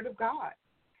through the Word of God.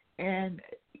 And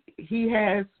he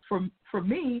has, for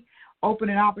me,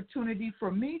 opened an opportunity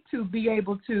for me to be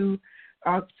able to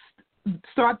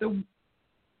start the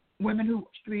Women Who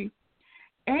Street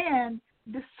and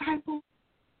disciple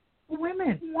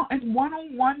women in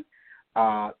one-on-one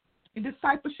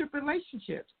discipleship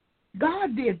relationships.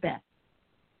 God did that,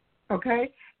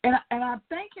 okay? And I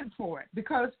thank him for it,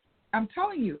 because I'm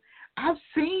telling you, I've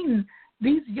seen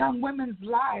these young women's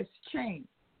lives change.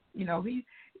 You know,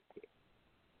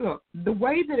 look, the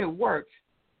way that it works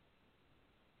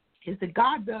is that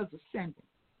God does ascending.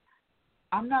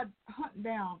 I'm not hunting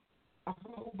down a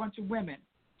whole bunch of women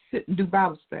sit and do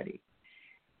Bible study.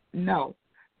 No,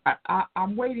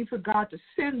 I'm waiting for God to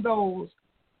send those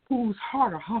whose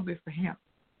heart are hungry for him.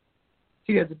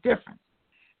 See, there's a difference.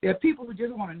 There are people who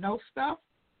just want to know stuff,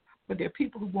 but there are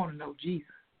people who want to know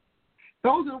Jesus.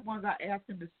 Those are the ones I ask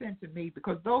him to send to me,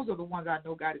 because those are the ones I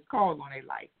know God has called on their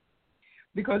life.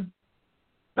 Because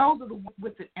those are the ones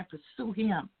with it and pursue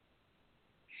him.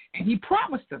 And he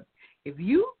promised them, if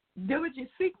you diligently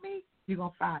seek me, you're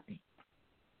going to find me.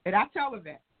 And I tell her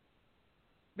that.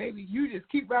 Baby, you just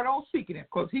keep right on seeking him,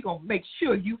 because he's going to make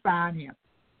sure you find him.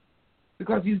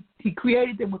 Because he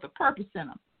created them with a purpose in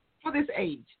them for this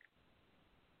age.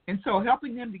 And so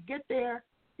helping them to get there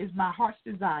is my heart's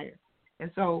desire.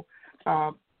 And so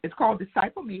it's called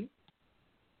Disciple Me.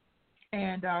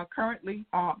 And currently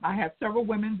I have several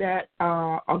women that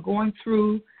are going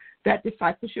through that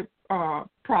discipleship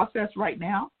process right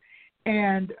now.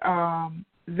 And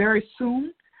very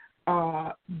soon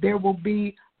there will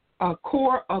be a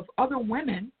core of other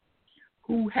women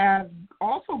who have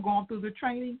also gone through the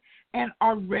training and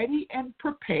are ready and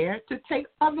prepared to take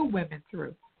other women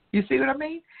through. You see what I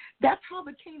mean? That's how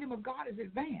the kingdom of God is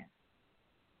advanced.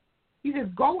 He says,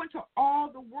 go into all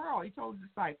the world, he told the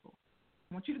disciples.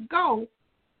 I want you to go.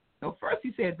 So first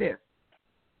he said this,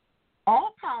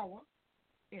 all power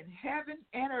in heaven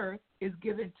and earth is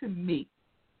given to me.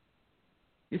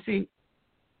 You see,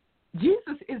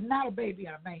 Jesus is not a baby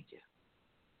in a manger.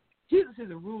 Jesus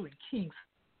is a ruling king,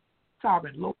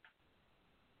 sovereign Lord.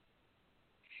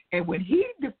 And when he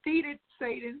defeated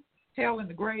Satan, hell, and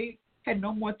the grave, had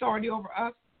no more authority over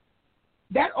us,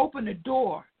 that opened the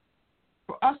door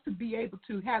for us to be able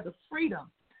to have the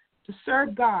freedom to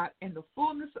serve God in the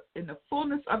fullness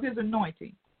of his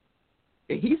anointing.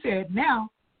 And he said, now,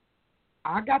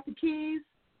 I got the keys.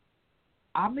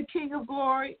 I'm the King of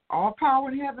glory. All power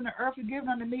in heaven and earth is given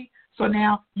unto me. So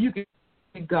now you can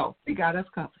go. He got us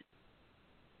covered.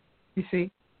 You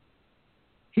see?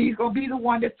 He's going to be the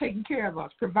one that's taking care of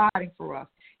us, providing for us,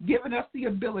 giving us the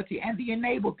ability and the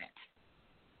enablement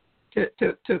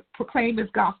to proclaim his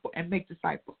gospel and make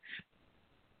disciples.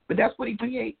 But that's what he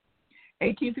 28,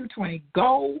 18 through 20.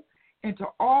 Go into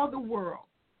all the world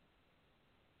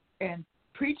and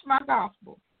preach my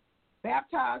gospel,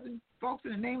 baptizing folks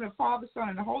in the name of the Father, Son,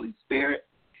 and the Holy Spirit.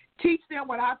 Teach them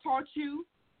what I taught you.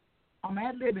 I'm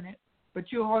ad-libbing it, but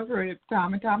you always heard it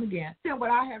time and time again. Teach them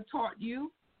what I have taught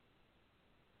you.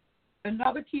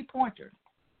 Another key pointer,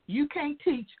 you can't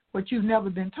teach what you've never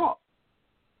been taught.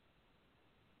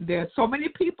 There are so many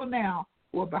people now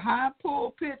who are behind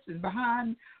pulpits and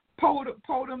behind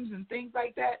podiums and things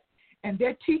like that, and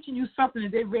they're teaching you something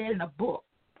that they read in a book,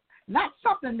 not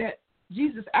something that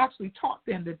Jesus actually taught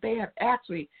them, that they have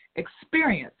actually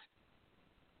experienced.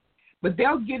 But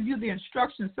they'll give you the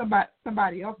instructions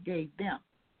somebody else gave them.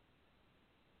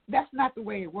 That's not the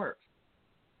way it works.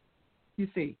 You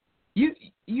see.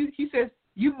 He says,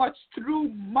 you must through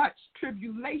much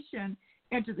tribulation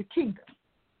into the kingdom.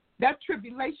 That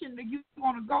tribulation that you're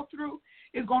going to go through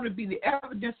is going to be the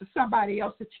evidence of somebody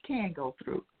else that you can go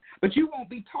through. But you won't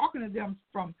be talking to them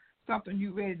from something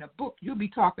you read in a book. You'll be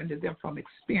talking to them from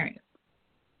experience.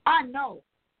 I know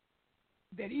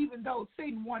that even though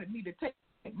Satan wanted me to take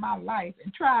my life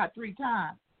and tried 3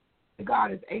 times, that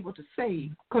God is able to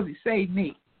save because he saved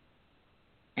me.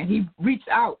 And he reached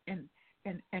out and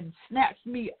snatched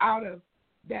me out of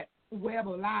that web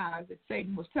of lies that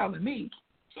Satan was telling me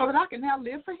so that I can now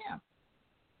live for him.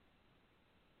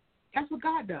 That's what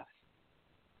God does.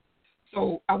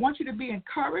 So I want you to be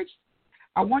encouraged.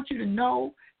 I want you to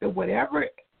know that whatever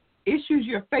issues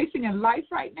you're facing in life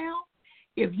right now,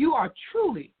 if you are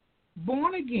truly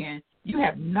born again, you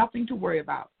have nothing to worry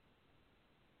about.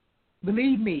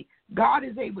 Believe me, God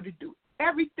is able to do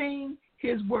everything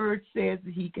his word says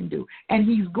that he can do. And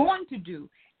he's going to do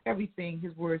everything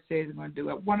his word says he's going to do.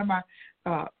 One of my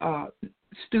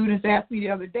students asked me the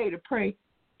other day to pray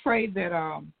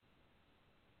that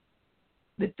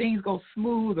that things go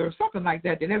smooth or something like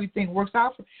that everything works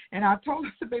out. And I told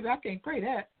her, I said, baby, I can't pray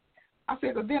that. I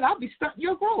said, well, then I'll be stunting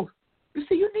your growth. You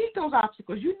see, you need those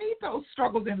obstacles. You need those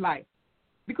struggles in life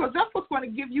because that's what's going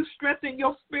to give you strength in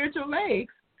your spiritual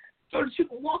legs so that you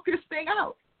can walk this thing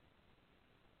out.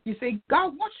 You see,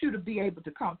 God wants you to be able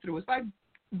to come through. It's like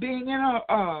being in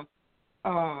a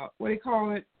what do you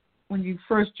call it, when you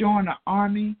first join the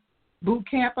Army, boot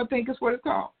camp, I think is what it's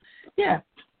called. Yeah.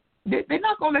 They're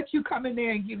not going to let you come in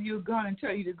there and give you a gun and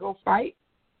tell you to go fight.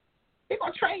 They're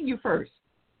going to train you first.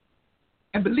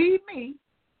 And believe me,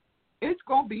 it's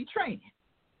going to be training.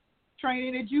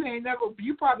 Training that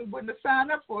you probably wouldn't have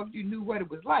signed up for if you knew what it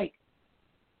was like.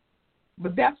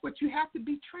 But that's what you have to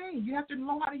be trained. You have to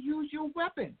know how to use your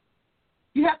weapon.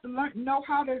 You have to know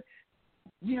how to,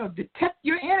 detect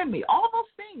your enemy. All those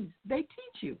things, they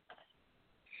teach you.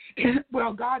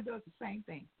 Well, God does the same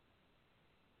thing.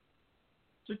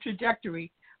 It's a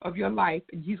trajectory of your life,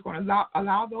 and he's going to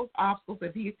allow those obstacles.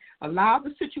 If he allowed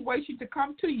the situation to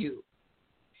come to you,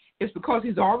 it's because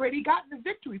he's already gotten the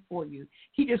victory for you.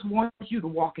 He just wants you to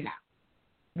walk it out.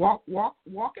 Walk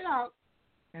it out,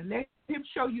 and let him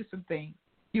show you some things.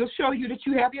 He'll show you that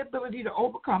you have the ability to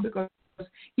overcome because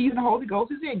he and the Holy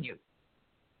Ghost is in you.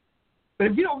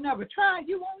 But if you don't never try,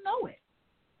 you won't know it.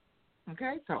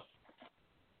 Okay,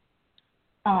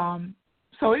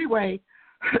 so anyway,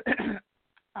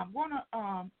 I'm going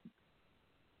to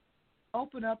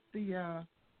open up the.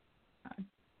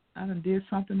 I done did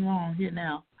something wrong here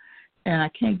now, and I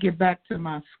can't get back to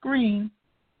my screen.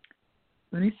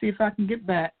 Let me see if I can get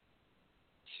back.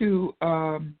 to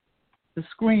the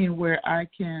screen where I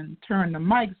can turn the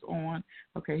mics on.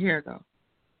 Okay, here we go.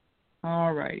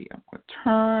 All righty. I'm going to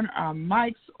turn our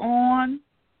mics on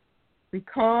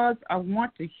because I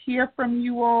want to hear from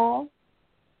you all.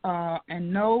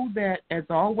 And know that, as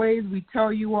always, we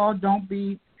tell you all, don't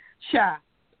be shy.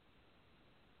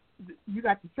 You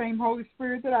got the same Holy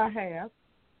Spirit that I have,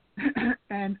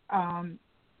 and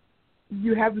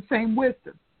you have the same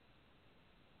wisdom.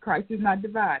 Christ is not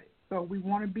divided, so we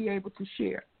want to be able to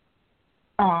share.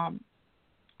 I'm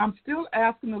still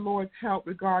asking the Lord's help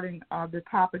regarding the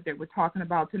topic that we're talking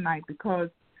about tonight, because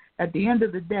at the end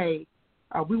of the day,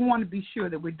 we want to be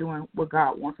sure that we're doing what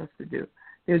God wants us to do.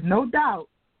 There's no doubt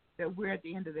that we're at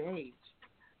the end of the age.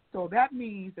 So that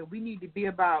means that we need to be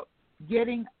about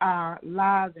getting our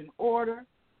lives in order,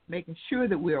 making sure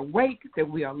that we're awake, that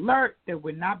we're alert, that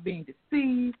we're not being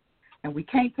deceived, and we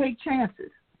can't take chances.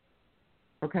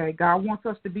 Okay, God wants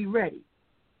us to be ready.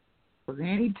 Because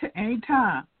any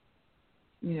time,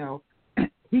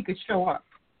 he could show up.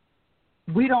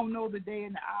 We don't know the day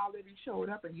and the hour that he showed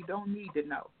up, and you don't need to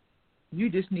know. You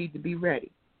just need to be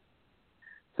ready.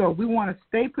 So we want to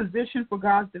stay positioned for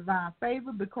God's divine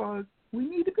favor because we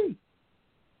need to be.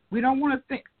 We don't want to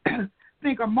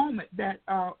think a moment that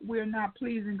we're not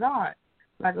pleasing God.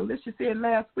 Like Alicia said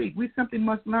last week, we simply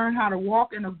must learn how to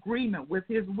walk in agreement with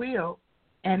his will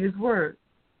and his word.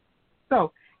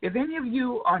 So if any of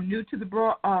you are new to the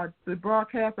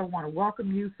broadcast, I want to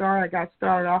welcome you. Sorry I got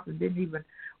started off and didn't even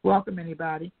welcome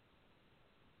anybody.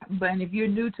 But if you're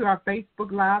new to our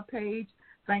Facebook Live page,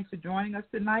 thanks for joining us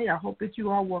tonight. I hope that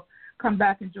you all will come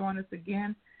back and join us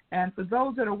again. And for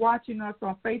those that are watching us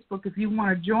on Facebook, if you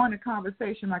want to join the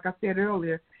conversation, like I said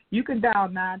earlier, you can dial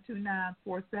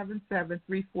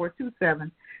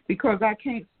 929-477-3427 because I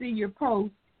can't see your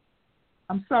post.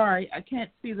 I'm sorry, I can't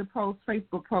see the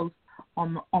Facebook post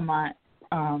on my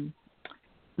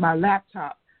my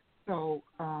laptop. So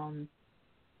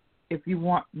if you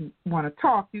want to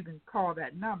talk, you can call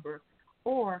that number,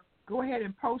 or go ahead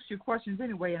and post your questions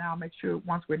anyway, and I'll make sure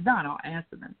once we're done, I'll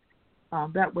answer them.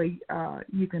 That way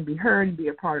you can be heard and be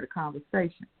a part of the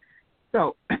conversation.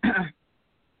 So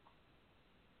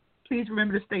please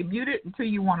remember to stay muted until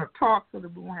you want to talk so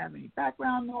that we won't have any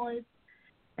background noise.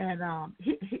 And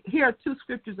here are two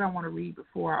scriptures I want to read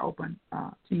before I open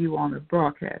to you on the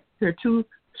broadcast. There are two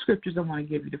scriptures I want to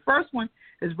give you. The first one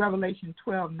is Revelation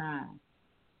 12:9.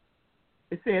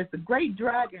 It says, the great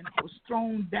dragon was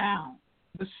thrown down,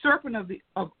 the serpent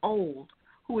of old,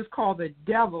 who is called the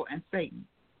devil and Satan,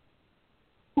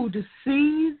 who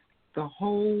deceives the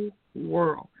whole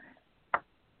world.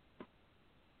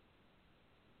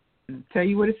 I'll tell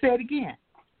you what it said again.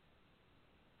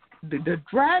 The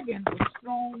dragon was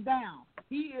thrown down.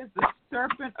 He is the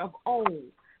serpent of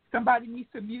old. Somebody needs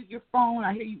to mute your phone.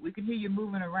 I hear you. We can hear you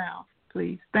moving around,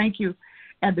 please. Thank you.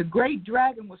 And the great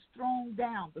dragon was thrown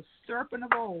down, the serpent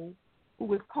of old,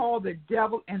 who is called the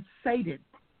devil and Satan,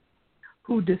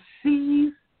 who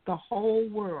deceives the whole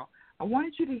world. I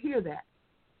wanted you to hear that,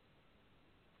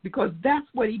 because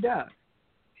that's what he does.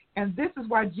 And this is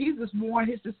why Jesus warned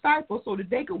his disciples, so that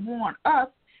they could warn us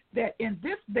that in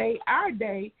this day, our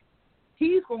day,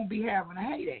 he's going to be having a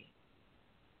heyday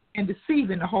and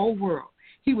deceiving the whole world.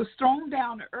 He was thrown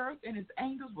down to earth, and his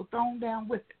angels were thrown down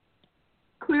with it.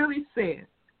 Clearly says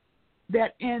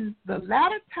that in the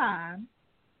latter time,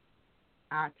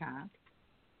 our time,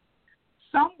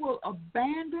 some will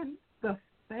abandon the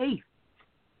faith.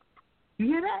 You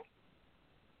hear that?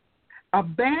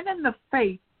 Abandon the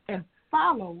faith and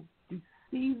follow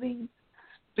deceiving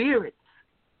spirits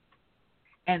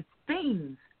and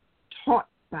things taught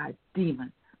by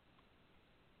demons.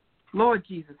 Lord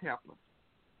Jesus, help us.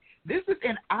 This is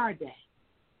in our day,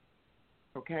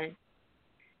 okay?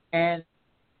 And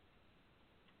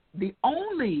the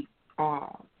only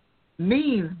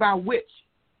means by which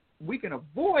we can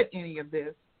avoid any of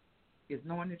this is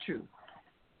knowing the truth.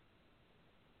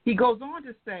 He goes on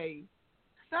to say,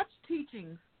 such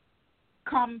teachings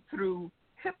come through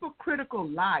hypocritical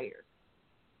liars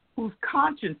whose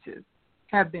consciences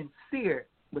have been seared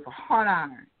with a hot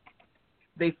iron.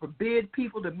 They forbid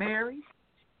people to marry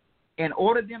and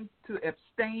order them to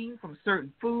abstain from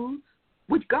certain foods,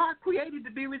 which God created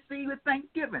to be received with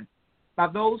thanksgiving by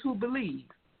those who believe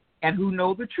and who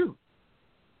know the truth.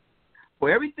 For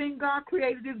everything God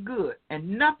created is good, and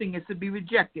nothing is to be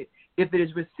rejected if it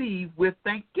is received with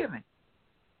thanksgiving,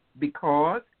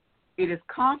 because it is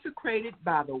consecrated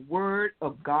by the word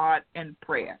of God and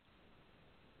prayer.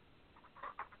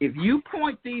 If you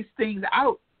point these things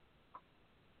out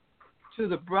to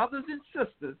the brothers and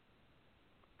sisters,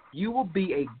 you will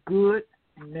be a good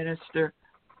minister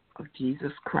of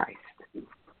Jesus Christ.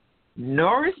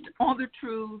 nourished on the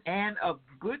truth and of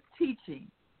good teaching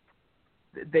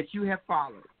that you have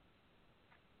followed.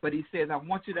 But he says, I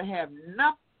want you to have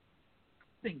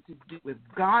nothing to do with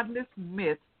godless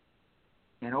myths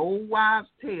and old wives'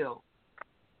 tales.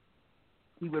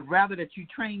 He would rather that you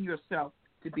train yourself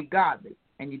to be godly,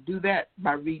 and you do that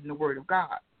by reading the Word of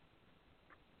God.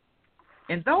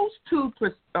 And those two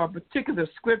particular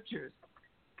scriptures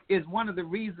is one of the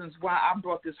reasons why I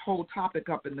brought this whole topic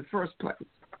up in the first place.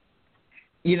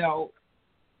 You know,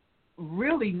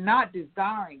 really not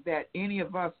desiring that any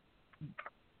of us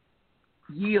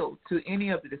yield to any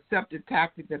of the deceptive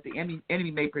tactics that the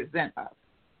enemy may present us.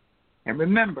 And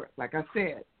remember, like I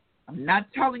said, I'm not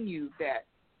telling you that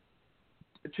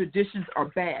the traditions are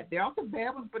bad. There are some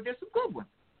bad ones, but there's some good ones.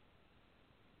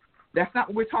 That's not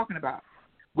what we're talking about.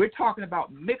 We're talking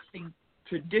about mixing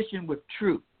tradition with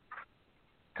truth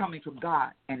coming from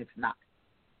God, and it's not.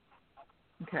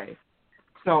 Okay?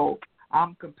 So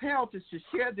I'm compelled to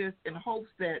share this in hopes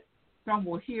that some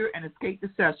will hear and escape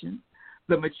deception.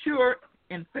 The mature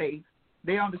in faith,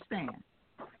 they understand.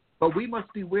 But we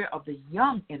must beware of the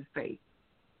young in faith,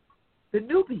 the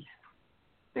newbies.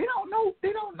 They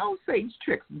don't know Satan's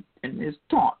tricks and his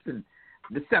taunts and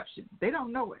deception. They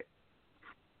don't know it.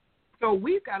 So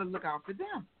we've got to look out for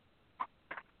them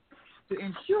to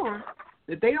ensure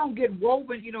that they don't get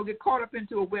woven, get caught up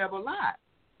into a web of lies.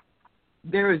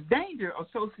 There is danger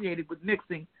associated with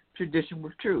mixing tradition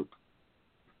with truth.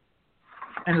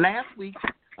 And last week,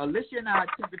 Alicia and I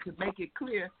attempted to make it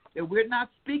clear that we're not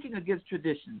speaking against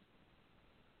traditions.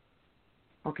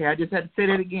 Okay, I just had to say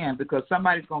that again because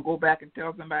somebody's going to go back and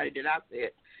tell somebody that I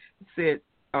said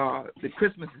that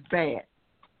Christmas is bad.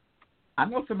 I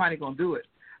know somebody's going to do it,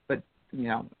 but,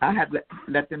 I have to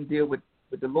let them deal with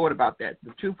the Lord about that.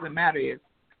 The truth of the matter is,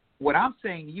 what I'm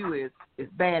saying to you is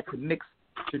it's bad to mix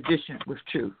tradition with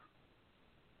truth.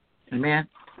 Amen?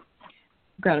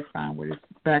 I've got to find where this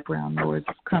background noise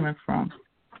is coming from.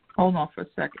 Hold on for a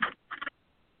second.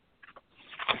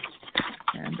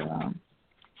 And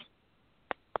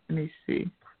let me see.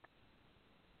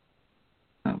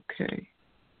 Okay.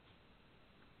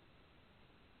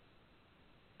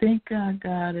 Think I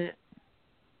got it.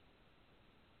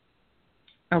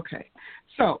 Okay.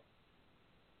 So,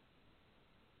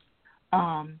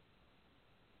 I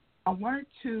wanted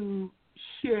to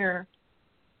share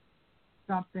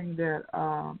something that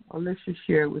Alicia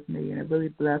shared with me, and it really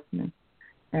blessed me.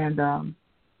 And let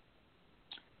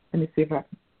me see if I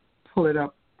can pull it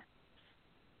up.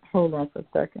 Hold on for a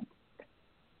second.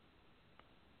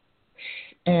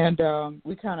 And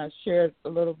we kind of shared a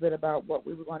little bit about what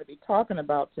we were going to be talking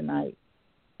about tonight.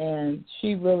 And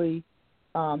she really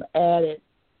added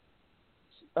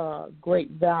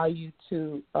great value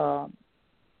to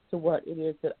what it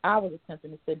is that I was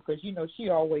attempting to say, because she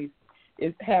always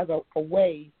has a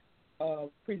way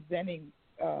of presenting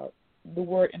the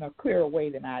word in a clearer way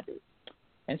than I do.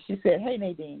 And she said, "Hey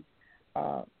Nadine,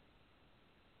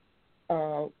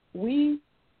 we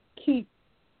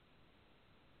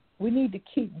need to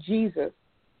keep Jesus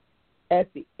as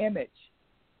the image."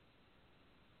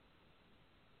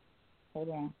 Hold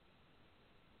on.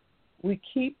 We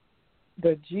keep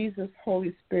the Jesus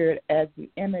Holy Spirit as the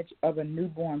image of a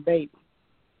newborn baby.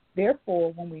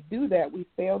 Therefore, when we do that, we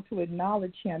fail to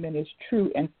acknowledge him in his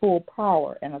true and full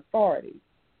power and authority.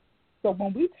 So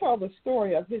when we tell the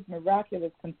story of his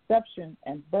miraculous conception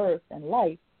and birth and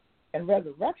life and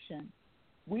resurrection,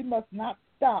 we must not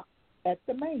stop at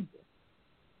the manger.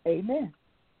 Amen.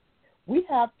 We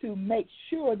have to make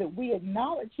sure that we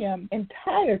acknowledge him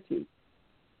entirety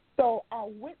so our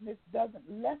witness doesn't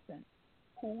lessen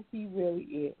who he really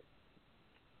is.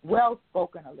 Well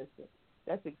spoken, Alyssa.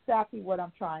 That's exactly what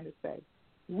I'm trying to say.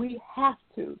 We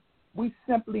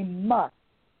simply must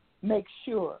make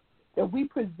sure that we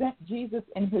present Jesus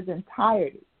in his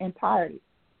entirety.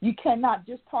 You cannot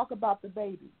just talk about the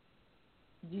baby,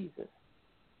 Jesus,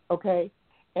 okay?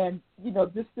 And,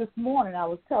 this morning I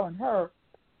was telling her,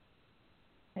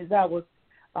 as I was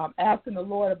asking the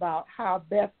Lord about how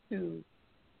best to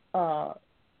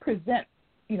present,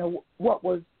 what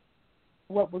was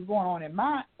going on in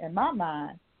my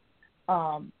mind,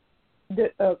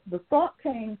 the thought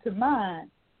came to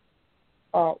mind,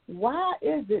 why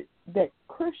is it that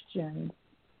Christians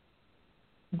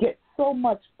get so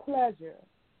much pleasure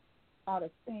out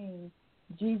of seeing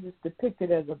Jesus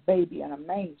depicted as a baby in a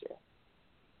manger,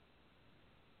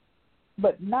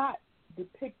 but not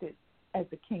depicted as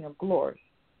the King of Glory?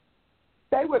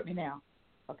 Stay with me now,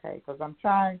 okay, because I'm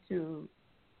trying to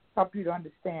help you to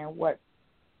understand what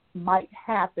might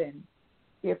happen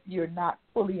if you're not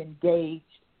fully engaged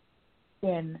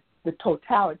in the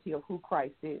totality of who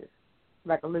Christ is.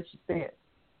 like Alicia said.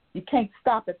 You can't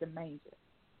stop at the manger.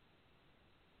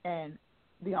 And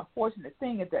the unfortunate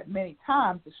thing is that many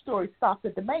times the story stops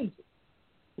at the manger.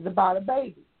 It's about a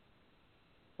baby.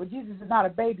 But Jesus is not a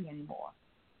baby anymore.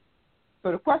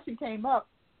 So the question came up,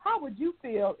 how would you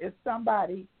feel if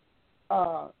somebody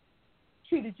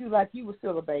treated you like you were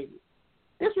still a baby?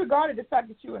 Disregarded the fact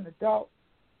that you're an adult,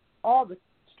 all the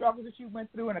struggles that you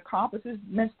went through and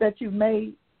accomplishments that you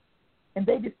made, and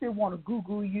they just still want to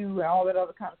Google you and all that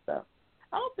other kind of stuff.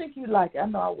 I don't think you'd like it. I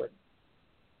know I wouldn't.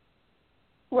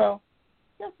 Well,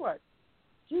 guess what?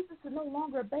 Jesus is no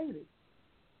longer a baby.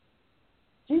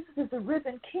 Jesus is the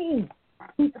risen King.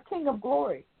 He's the King of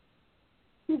glory.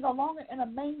 He's no longer in a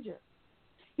manger.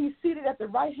 He's seated at the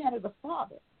right hand of the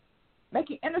Father,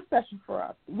 making intercession for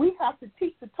us. We have to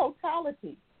teach the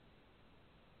totality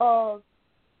of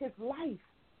his life.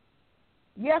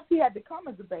 Yes, he had to come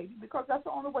as a baby because that's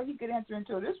the only way he could enter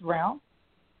into this realm,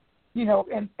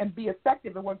 and be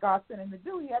effective in what God sent him to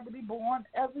do. He had to be born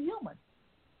as a human.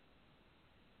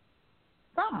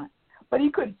 Fine. But he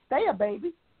couldn't stay a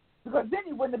baby because then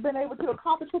he wouldn't have been able to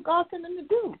accomplish what God sent him to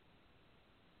do.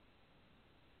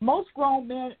 Most grown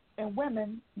men and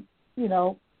women, they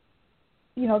don't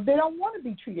want to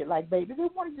be treated like babies. They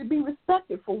want to be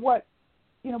respected for what,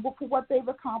 for what they've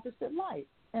accomplished in life.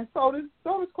 And so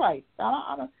does Christ.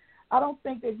 I don't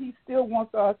think that he still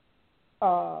wants us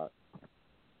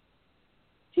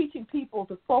teaching people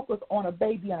to focus on a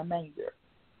baby in a manger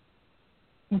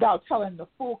without telling the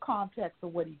full context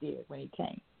of what he did when he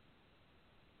came.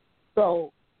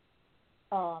 So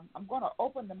I'm going to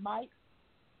open the mic,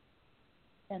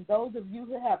 and those of you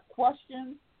who have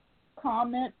questions,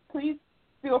 comments, please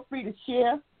feel free to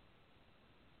share.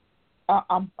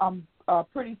 I'm a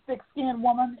pretty thick-skinned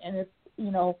woman, and if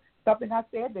something I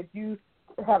said that you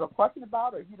have a question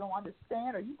about, or you don't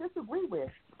understand, or you disagree with,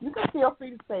 you can feel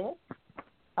free to say it.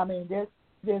 I mean,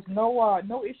 there's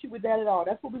no issue with that at all.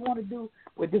 That's what we want to do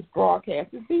with this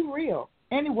broadcast, is be real.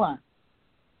 Anyone?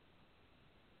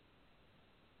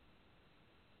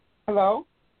 Hello?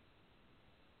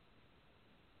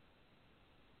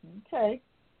 Okay.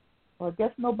 Well, I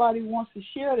guess nobody wants to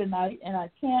share tonight, and I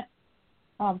can't.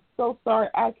 I'm so sorry.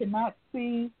 I cannot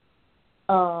see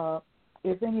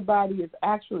if anybody is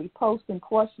actually posting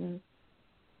questions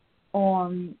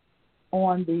on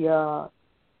the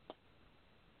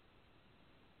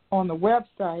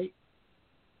website.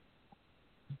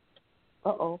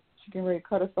 She's getting ready to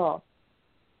cut us off.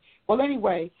 Well,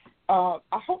 anyway, I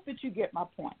hope that you get my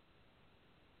point.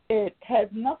 It has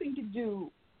nothing to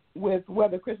do with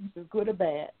whether Christmas is good or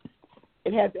bad.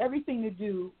 It has everything to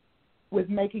do with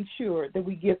making sure that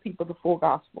we give people the full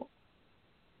gospel,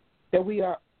 that we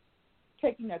are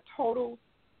taking a total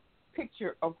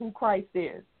picture of who Christ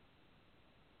is,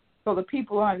 so that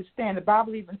people understand. The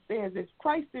Bible even says if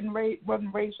Christ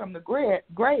wasn't raised from the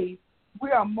grave,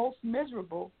 we are most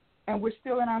miserable and we're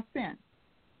still in our sin.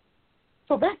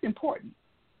 So that's important,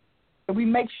 that we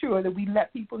make sure that we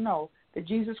let people know that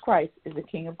Jesus Christ is the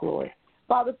King of glory.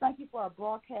 Father, thank you for our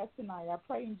broadcast tonight. I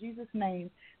pray in Jesus' name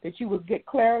that you will give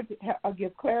clarity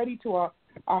to our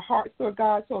hearts, Lord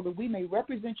God, so that we may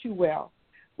represent you well.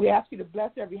 We ask you to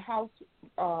bless every household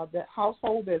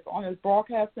that's on this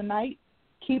broadcast tonight.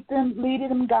 Keep them, lead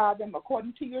them, guide them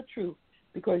according to your truth,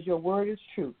 because your word is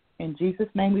truth. In Jesus'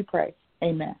 name we pray.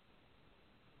 Amen.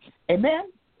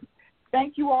 Amen.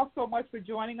 Thank you all so much for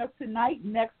joining us tonight.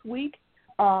 Next week,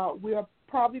 we are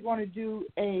probably going to do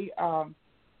a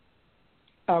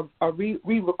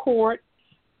re-record,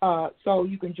 so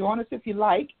you can join us if you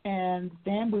like, and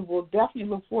then we will definitely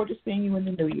look forward to seeing you in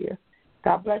the new year.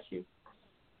 God bless you.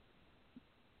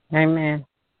 Amen.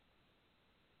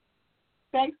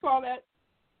 Thanks, Paulette.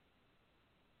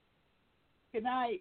 Good night.